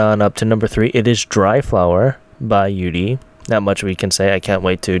 And going on up to number 3, it is Dry Flower by Yuri. Not much we can say. I can't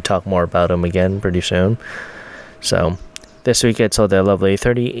wait to talk more about him again pretty soon. So, this week it sold a lovely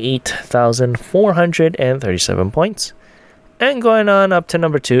 38,437 points. And going on up to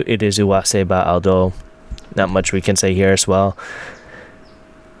number 2, it is Uwase by Aldo. Not much we can say here as well.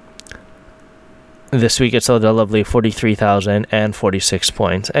 This week it sold a lovely 43,046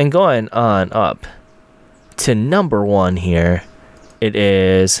 points. And going on up to number 1 here, it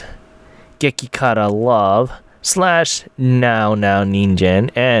is Gekikara Love / Now Now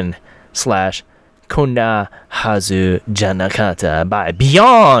Ninjen and / Konna Hazu Janakata by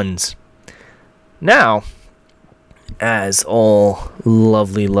Beyonds. Now, as all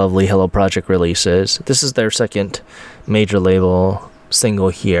lovely, lovely Hello Project releases, this is their second major label single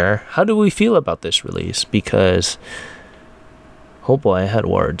here. How do we feel about this release? Because, oh boy, I had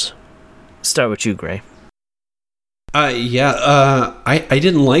words. Start with you, Gray. I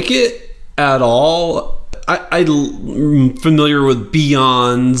didn't like it at all. I'm familiar with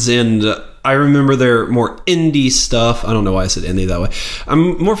Beyonds, and I remember their more indie stuff. I don't know why I said indie that way.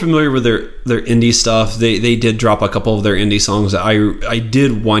 I'm more familiar with their indie stuff. They did drop a couple of their indie songs that I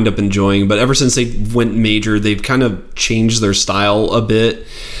did wind up enjoying, but ever since they went major, they've kind of changed their style a bit,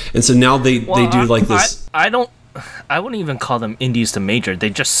 and so now they do like this. I wouldn't even call them indies to major. They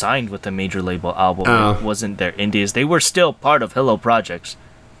just signed with a major label album. It wasn't their indies. They were still part of Hello Projects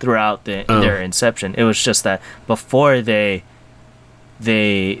throughout their inception. It was just that before they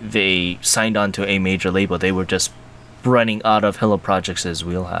signed on to a major label, they were just running out of Hello Projects'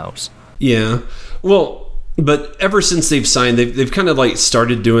 wheelhouse. Yeah. Well, but ever since they've signed, they've kind of like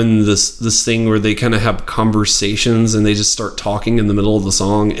started doing this thing where they kind of have conversations and they just start talking in the middle of the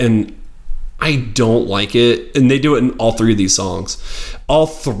song, and I don't like it. And they do it in all three of these songs. All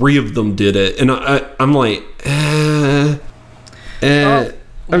three of them did it, and I'm like,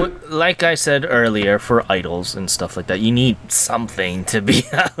 like I said earlier, for idols and stuff like that, you need something to be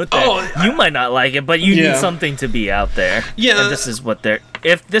out there. You might not like it, but you need something to be out there. Yeah. And if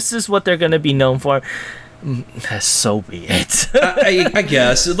this is what they're going to be known for, so be it. I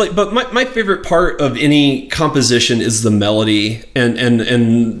guess. But my favorite part of any composition is the melody, and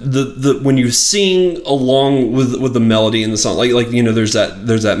the when you sing along with the melody in the song, like there's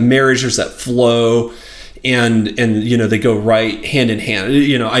that marriage, there's that flow. And they go right hand in hand.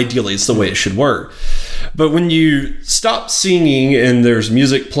 Ideally it's the way it should work. But when you stop singing and there's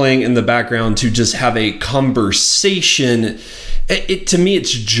music playing in the background to just have a conversation, it to me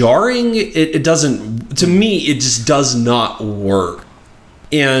it's jarring. It doesn't. To me, it just does not work.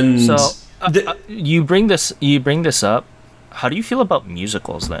 And so you bring this up. How do you feel about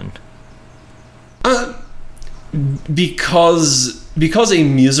musicals then? Because a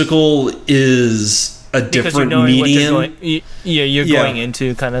musical is a different medium. You're going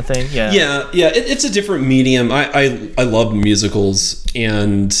into kind of thing. It's a different medium. I love musicals,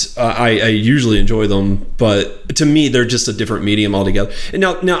 and I usually enjoy them, but to me they're just a different medium altogether. And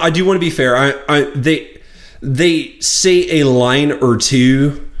now I do want to be fair. They say a line or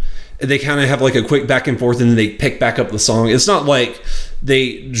two. They kind of have like a quick back and forth, and then they pick back up the song. It's not like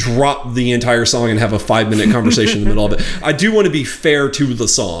they drop the entire song and have a 5-minute conversation in the middle of it. I do want to be fair to the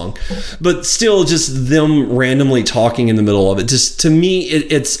song, but still just them randomly talking in the middle of it. Just to me,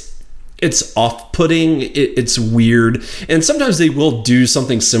 it's off-putting. It's weird. And sometimes they will do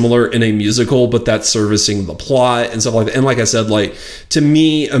something similar in a musical, but that's servicing the plot and stuff like that. And like I said, like to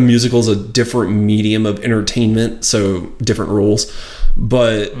me, a musical is a different medium of entertainment, so different rules.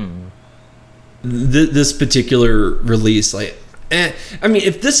 But this particular release, I mean,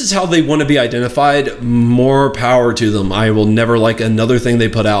 if this is how they want to be identified, more power to them. I will never like another thing they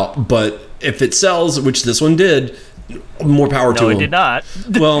put out, but if it sells, which this one did, more power to them. No, it did not.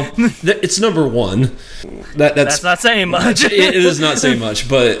 Well, it's number one. That's not saying much. It is not saying much,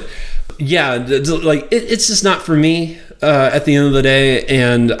 but yeah, like it's just not for me at the end of the day.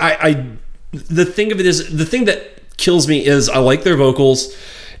 And the thing of it is, the thing that kills me is I like their vocals.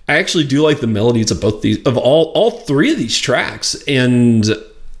 I actually do like the melodies of all three of these tracks, and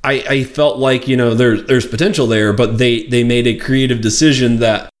I felt like there's potential there, but they made a creative decision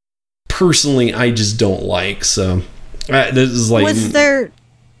that personally I just don't like. So this is like,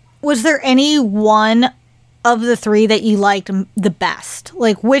 was there any one of the three that you liked the best?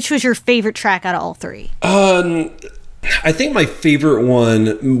 Like, which was your favorite track out of all three? I think my favorite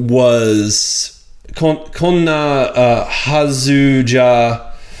one was Konna Hazuja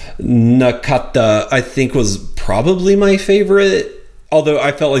Nakata. I think was probably my favorite, although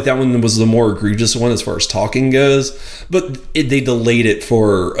I felt like that one was the more egregious one as far as talking goes. But they delayed it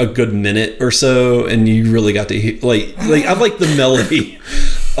for a good minute or so, and you really got to hear, like I like the melody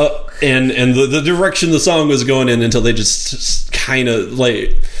and the direction the song was going in until they just kind of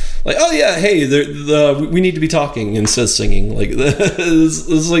like oh yeah, hey, we need to be talking instead of singing. Like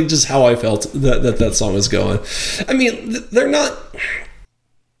it's like just how I felt that song was going. I mean, they're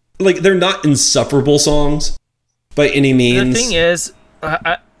not insufferable songs by any means. The thing is,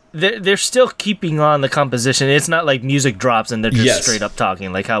 they're still keeping on the composition. It's not like music drops and they're just straight up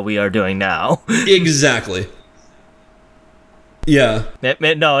talking like how we are doing now. Exactly. Yeah.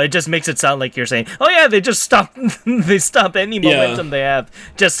 No, it just makes it sound like you're saying, oh yeah, they just stop. They stop any momentum they have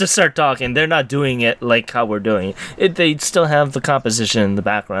just to start talking. They're not doing it like how we're doing it. They still have the composition in the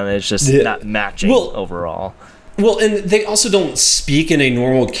background. It's just not matching overall. Well, and they also don't speak in a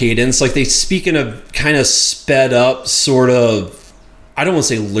normal cadence. Like, they speak in a kind of sped up sort of, I don't want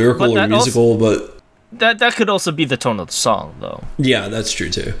to say lyrical or musical, but... That could also be the tone of the song, though. Yeah, that's true,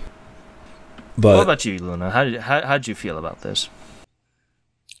 too. But what about you, Luna? How'd you feel about this?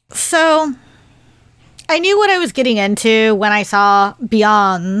 So, I knew what I was getting into when I saw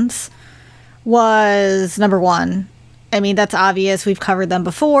Beyonds was number one. I mean, that's obvious. We've covered them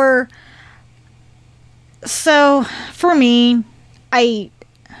before. So, for me, I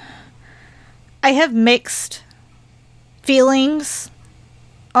have mixed feelings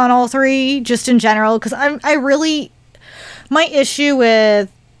on all three, just in general, because my issue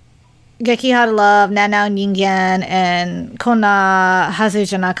with Geki Hara Love, Nanao Ningen, and Konna Hazu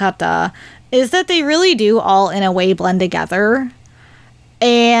Janakata is that they really do all, in a way, blend together.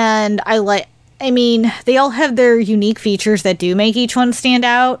 And they all have their unique features that do make each one stand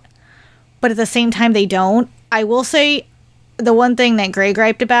out, but at the same time they don't. I will say the one thing that Gray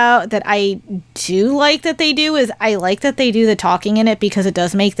griped about that I do like that they do is I like that they do the talking in it because it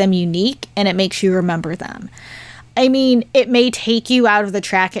does make them unique and it makes you remember them. I mean, it may take you out of the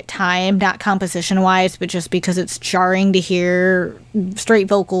track at time, not composition-wise, but just because it's jarring to hear straight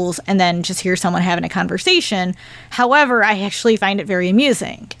vocals and then just hear someone having a conversation. However, I actually find it very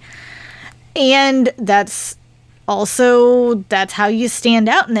amusing. And that's how you stand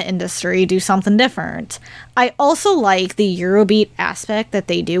out in the industry, do something different. I also like the Eurobeat aspect that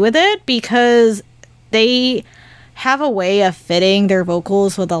they do with it because they have a way of fitting their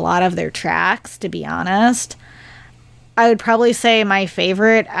vocals with a lot of their tracks, to be honest. I would probably say my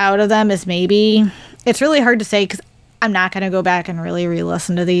favorite out of them is it's really hard to say because I'm not going to go back and really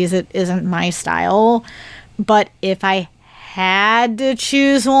re-listen to these. It isn't my style. But if I had to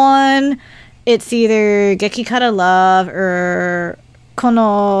choose one, it's either Geki Hara Love or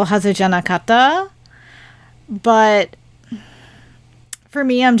Kono Hazu Janakata. But for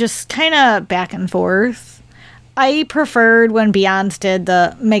me, I'm just kind of back and forth. I preferred when Beyonce did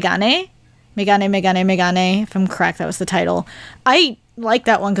the Megane, if I'm correct, that was the title. I liked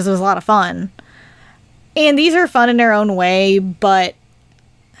that one because it was a lot of fun. And these are fun in their own way, but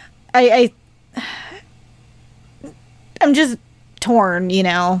I'm just torn,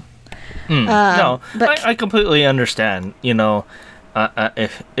 No, but I completely understand.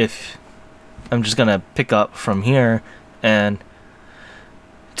 If I'm just gonna pick up from here, and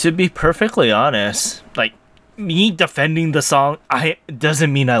to be perfectly honest, like me defending the song,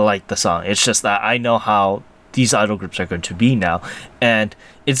 doesn't mean I like the song. It's just that I know how these idol groups are going to be now, and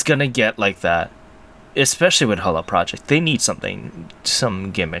it's gonna get like that. Especially with Hala Project, they need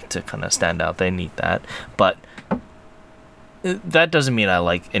some gimmick to kind of stand out. They need that, but that doesn't mean I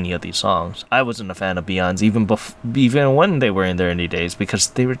like any of these songs. I wasn't a fan of Beyonce even when they were in their indie days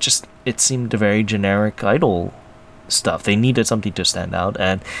because they were just, it seemed very generic idol stuff. They needed something to stand out,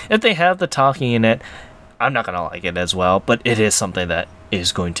 and if they have the talking in it, I'm not gonna like it as well. But it is something that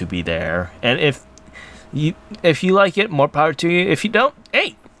is going to be there, and if you like it, more power to you. If you don't,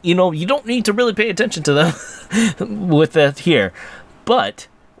 hey, you don't need to really pay attention to them with that here. But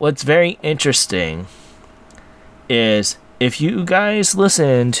what's very interesting is if you guys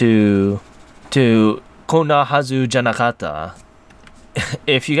listen to Konna Hazu Janakata,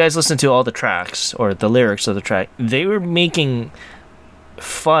 if you guys listen to all the tracks or the lyrics of the track, they were making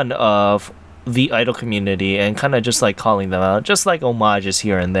fun of the idol community and kind of just like calling them out, just like homages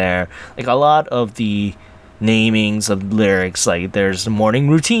here and there. Like a lot of the namings of lyrics, like there's morning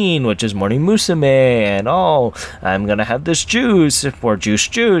routine, which is morning musume, and I'm gonna have this juice for juice,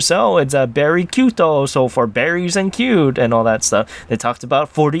 it's a berry cuto, so for berries and cute and all that stuff. They talked about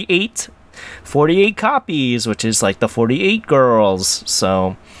 48 copies, which is like the 48 girls.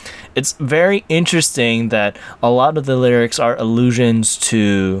 So it's very interesting that a lot of the lyrics are allusions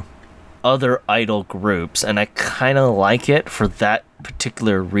to other idol groups, and I kind of like it for that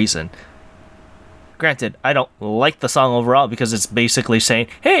particular reason. Granted, I don't like the song overall because it's basically saying,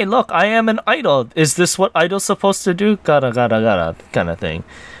 hey, look, I am an idol. Is this what idol's supposed to do? Gotta, kind of thing.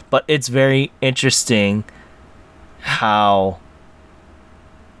 But it's very interesting how,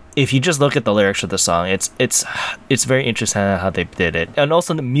 if you just look at the lyrics of the song, it's very interesting how they did it. And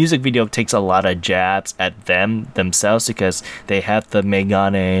also the music video takes a lot of jabs at themselves because they have the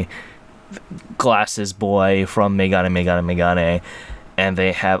Megane glasses boy from Megane. And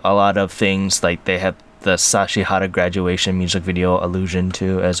they have a lot of things, like they have the Sashihara graduation music video allusion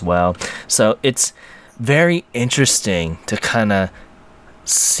to as well. So it's very interesting to kind of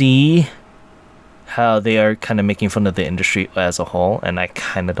see how they are kind of making fun of the industry as a whole, and I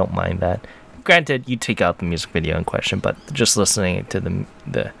kind of don't mind that. Granted, you take out the music video in question, but just listening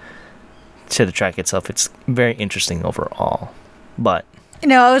to to the track itself, it's very interesting overall. But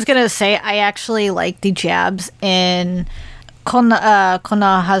I was gonna say I actually like the jabs in Kona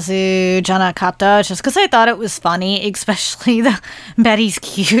Hazu Janakata just because I thought it was funny, especially the Betty's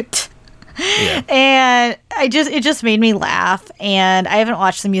cute. yeah, And it just made me laugh. And I haven't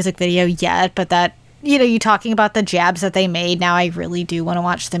watched the music video yet, but that, you talking about the jabs that they made, now I really do want to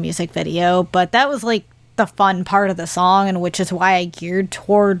watch the music video. But that was like the fun part of the song, and which is why I geared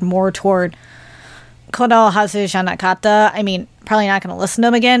more toward Kono Hazu Janakata. I mean, probably not going to listen to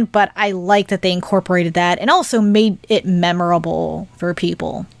them again, but I like that they incorporated that and also made it memorable for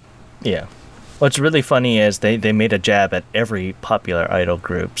people. yeah. What's really funny is they made a jab at every popular idol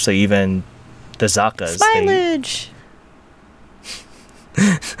group. So even the Zakas, Smilage!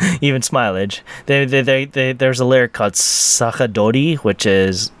 even Smilage, there's a lyric called Sakadori, which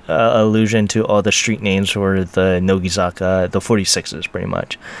is allusion to all the street names for the Nogizaka, the 46ers, pretty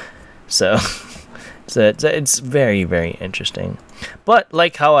much. So, it's very, very interesting. But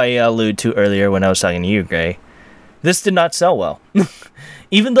like how I alluded to earlier when I was talking to you, Gray, this did not sell well.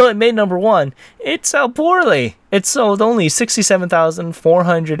 Even though it made number one, it sold poorly. It sold only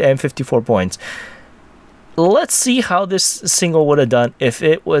 67,454 points. Let's see how this single would have done if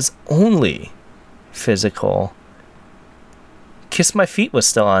it was only physical. Kiss My Feet was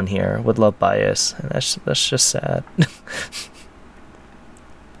still on here with Love Bias, and that's just sad.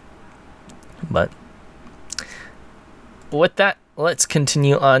 But with that, let's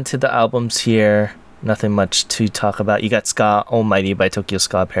continue on to the albums here. Nothing much to talk about. You got Ska Almighty by Tokyo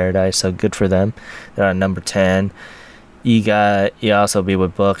Ska Paradise, so good for them. They're on number 10. You got Yasobi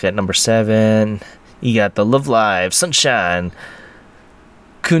with Book at number 7. You got the Love Live, Sunshine,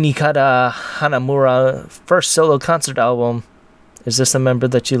 Kunikata Hanamura, first solo concert album. Is this a member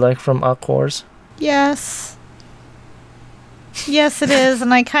that you like from Aquars? Yes. Yes, it is,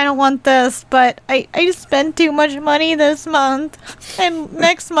 and I kind of want this, but I spent too much money this month, and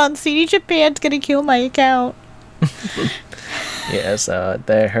next month CD Japan's gonna kill my account. Yeah, so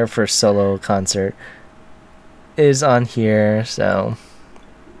her first solo concert is on here, so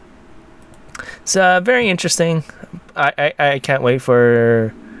it's very interesting. I can't wait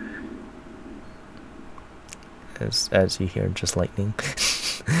for, as you hear, just lightning.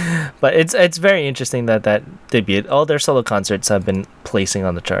 But it's very interesting that debut. All their solo concerts have been placing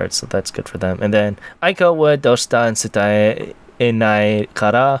on the charts, so that's good for them. And then Aiko with Doshita and Sutai Inai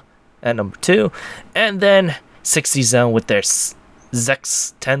Kara at number 2. And then 60 Zone with their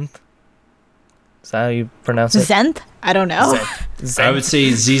Zex 10th. Is that how you pronounce it? Zenth? I don't know. Zenth. I would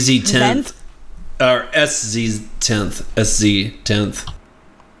say ZZ 10th. Zenth? Or SZ 10th. SZ 10th.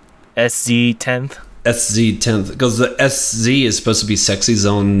 SZ 10th. SZ 10th, because the SZ is supposed to be Sexy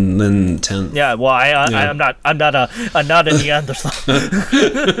Zone, then 10th. Yeah, well, I'm not a Neanderthal.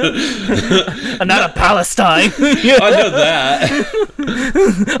 I'm not a Palestine. I know that.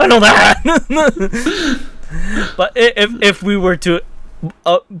 I know that. But if we were to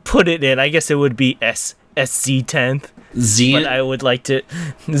put it in, I guess it would be SZ 10th. But I would like to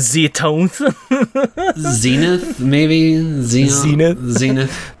Zenith, maybe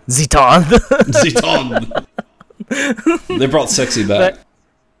Zenith. Zeton. Zeton. They brought sexy back.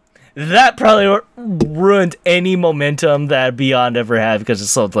 That probably ruined any momentum that Beyond ever had because it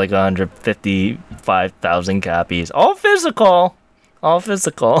sold like 155,000 copies. All physical.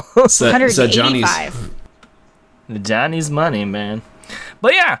 So Johnny's money, man.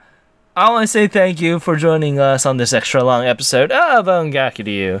 But yeah, I want to say thank you for joining us on this extra long episode of Ongakuryu.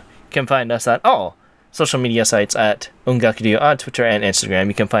 You can find us on all social media sites at Ongakuryu on Twitter and Instagram.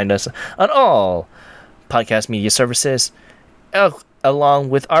 You can find us on all podcast media services, along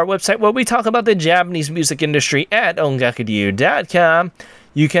with our website where we talk about the Japanese music industry at ongakuryu.com.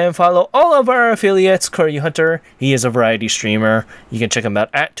 You can follow all of our affiliates. Koryu Hunter, he is a variety streamer. You can check him out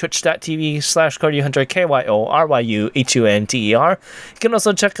at twitch.tv/Koryu Hunter, KYORYUHUNTER. You can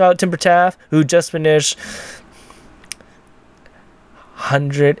also check out Timber Taff, who just finished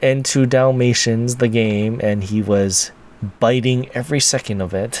 102 Dalmatians, the game, and he was biting every second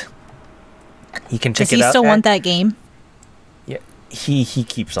of it. You can check it out. Does he still want that game? Yeah, he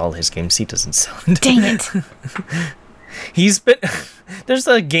keeps all his games. He doesn't sell it. Dang it. He's been there's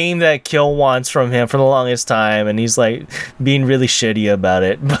a game that Kill wants from him for the longest time, and he's like being really shitty about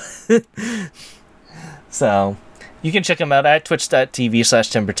it. So you can check him out at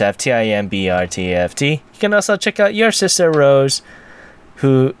twitch.tv/timbertaft, TIMBRTFT. You can also check out your sister Rose,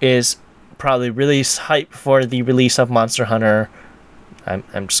 who is probably really hyped for the release of Monster Hunter.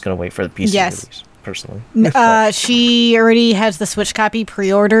 I'm just gonna wait for the PC release personally. She already has the Switch copy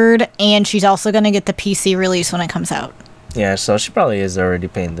pre-ordered, and she's also gonna get the PC release when it comes out. Yeah, so she probably is already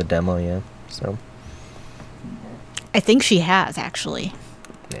paying the demo, yeah. So I think she has, actually.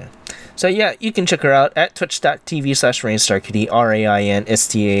 yeah. So yeah, you can check her out at twitch.tv/RainstarKitty,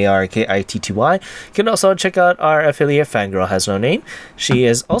 RAINSTARKITTY. You can also check out our affiliate Fangirl Has No Name. She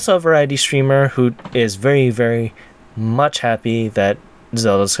is also a variety streamer who is very, very much happy that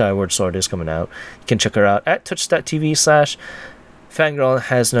Zelda Skyward Sword is coming out. You can check her out at twitch.tv/Fangirl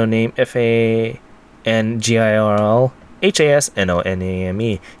Has No Name, FANGIRL HASNONAME.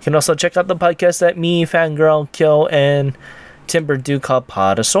 You can also check out the podcast that me, Fangirl, Kill, and Timber do called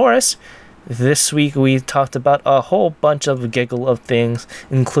Podosaurus. This week we talked about a whole bunch of giggle of things,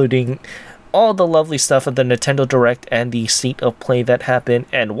 including all the lovely stuff of the Nintendo Direct and the State of Play that happened,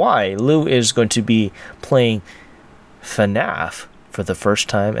 and why Lou is going to be playing FNAF for the first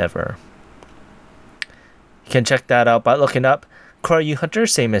time ever. You can check that out by looking up Crow Hunter,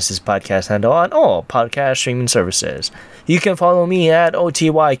 same as his podcast handle on all podcast streaming services. You can follow me at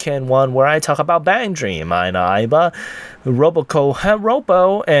OTYKen1, where I talk about Bang Dream, Aina Aiba, Roboco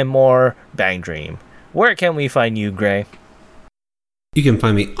Haropo, and more Bang Dream. Where can we find you, Gray? You can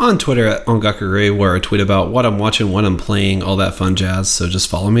find me on Twitter at OngakuGray, where I tweet about what I'm watching, what I'm playing, all that fun jazz, so just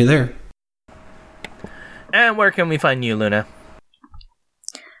follow me there. And where can we find you, Luna?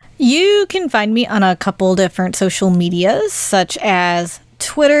 You can find me on a couple different social medias, such as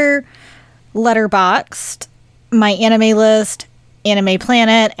Twitter, Letterboxd, my anime list, Anime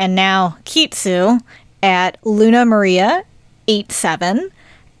Planet, and now Kitsu at Luna Maria 87.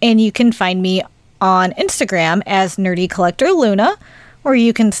 And you can find me on Instagram as Nerdy Collector Luna, where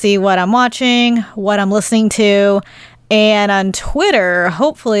you can see what I'm watching, what I'm listening to. And on Twitter,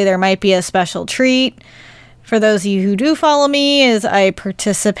 hopefully there might be a special treat. For those of you who do follow me, is I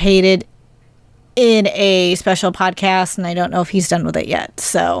participated in a special podcast, and I don't know if he's done with it yet.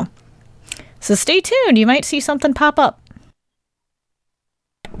 So stay tuned. You might see something pop up.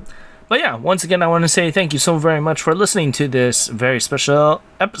 But yeah, once again, I want to say thank you so very much for listening to this very special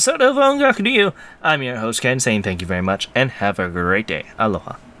episode of Ongaku Ryu. I'm your host, Ken, saying thank you very much, and have a great day.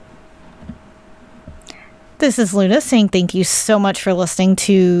 Aloha. This is Luna saying thank you so much for listening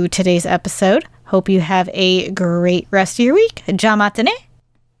to today's episode. Hope you have a great rest of your week. Jamatane.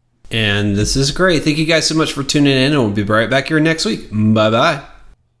 And this is great. Thank you guys so much for tuning in, and we'll be right back here next week. Bye-bye.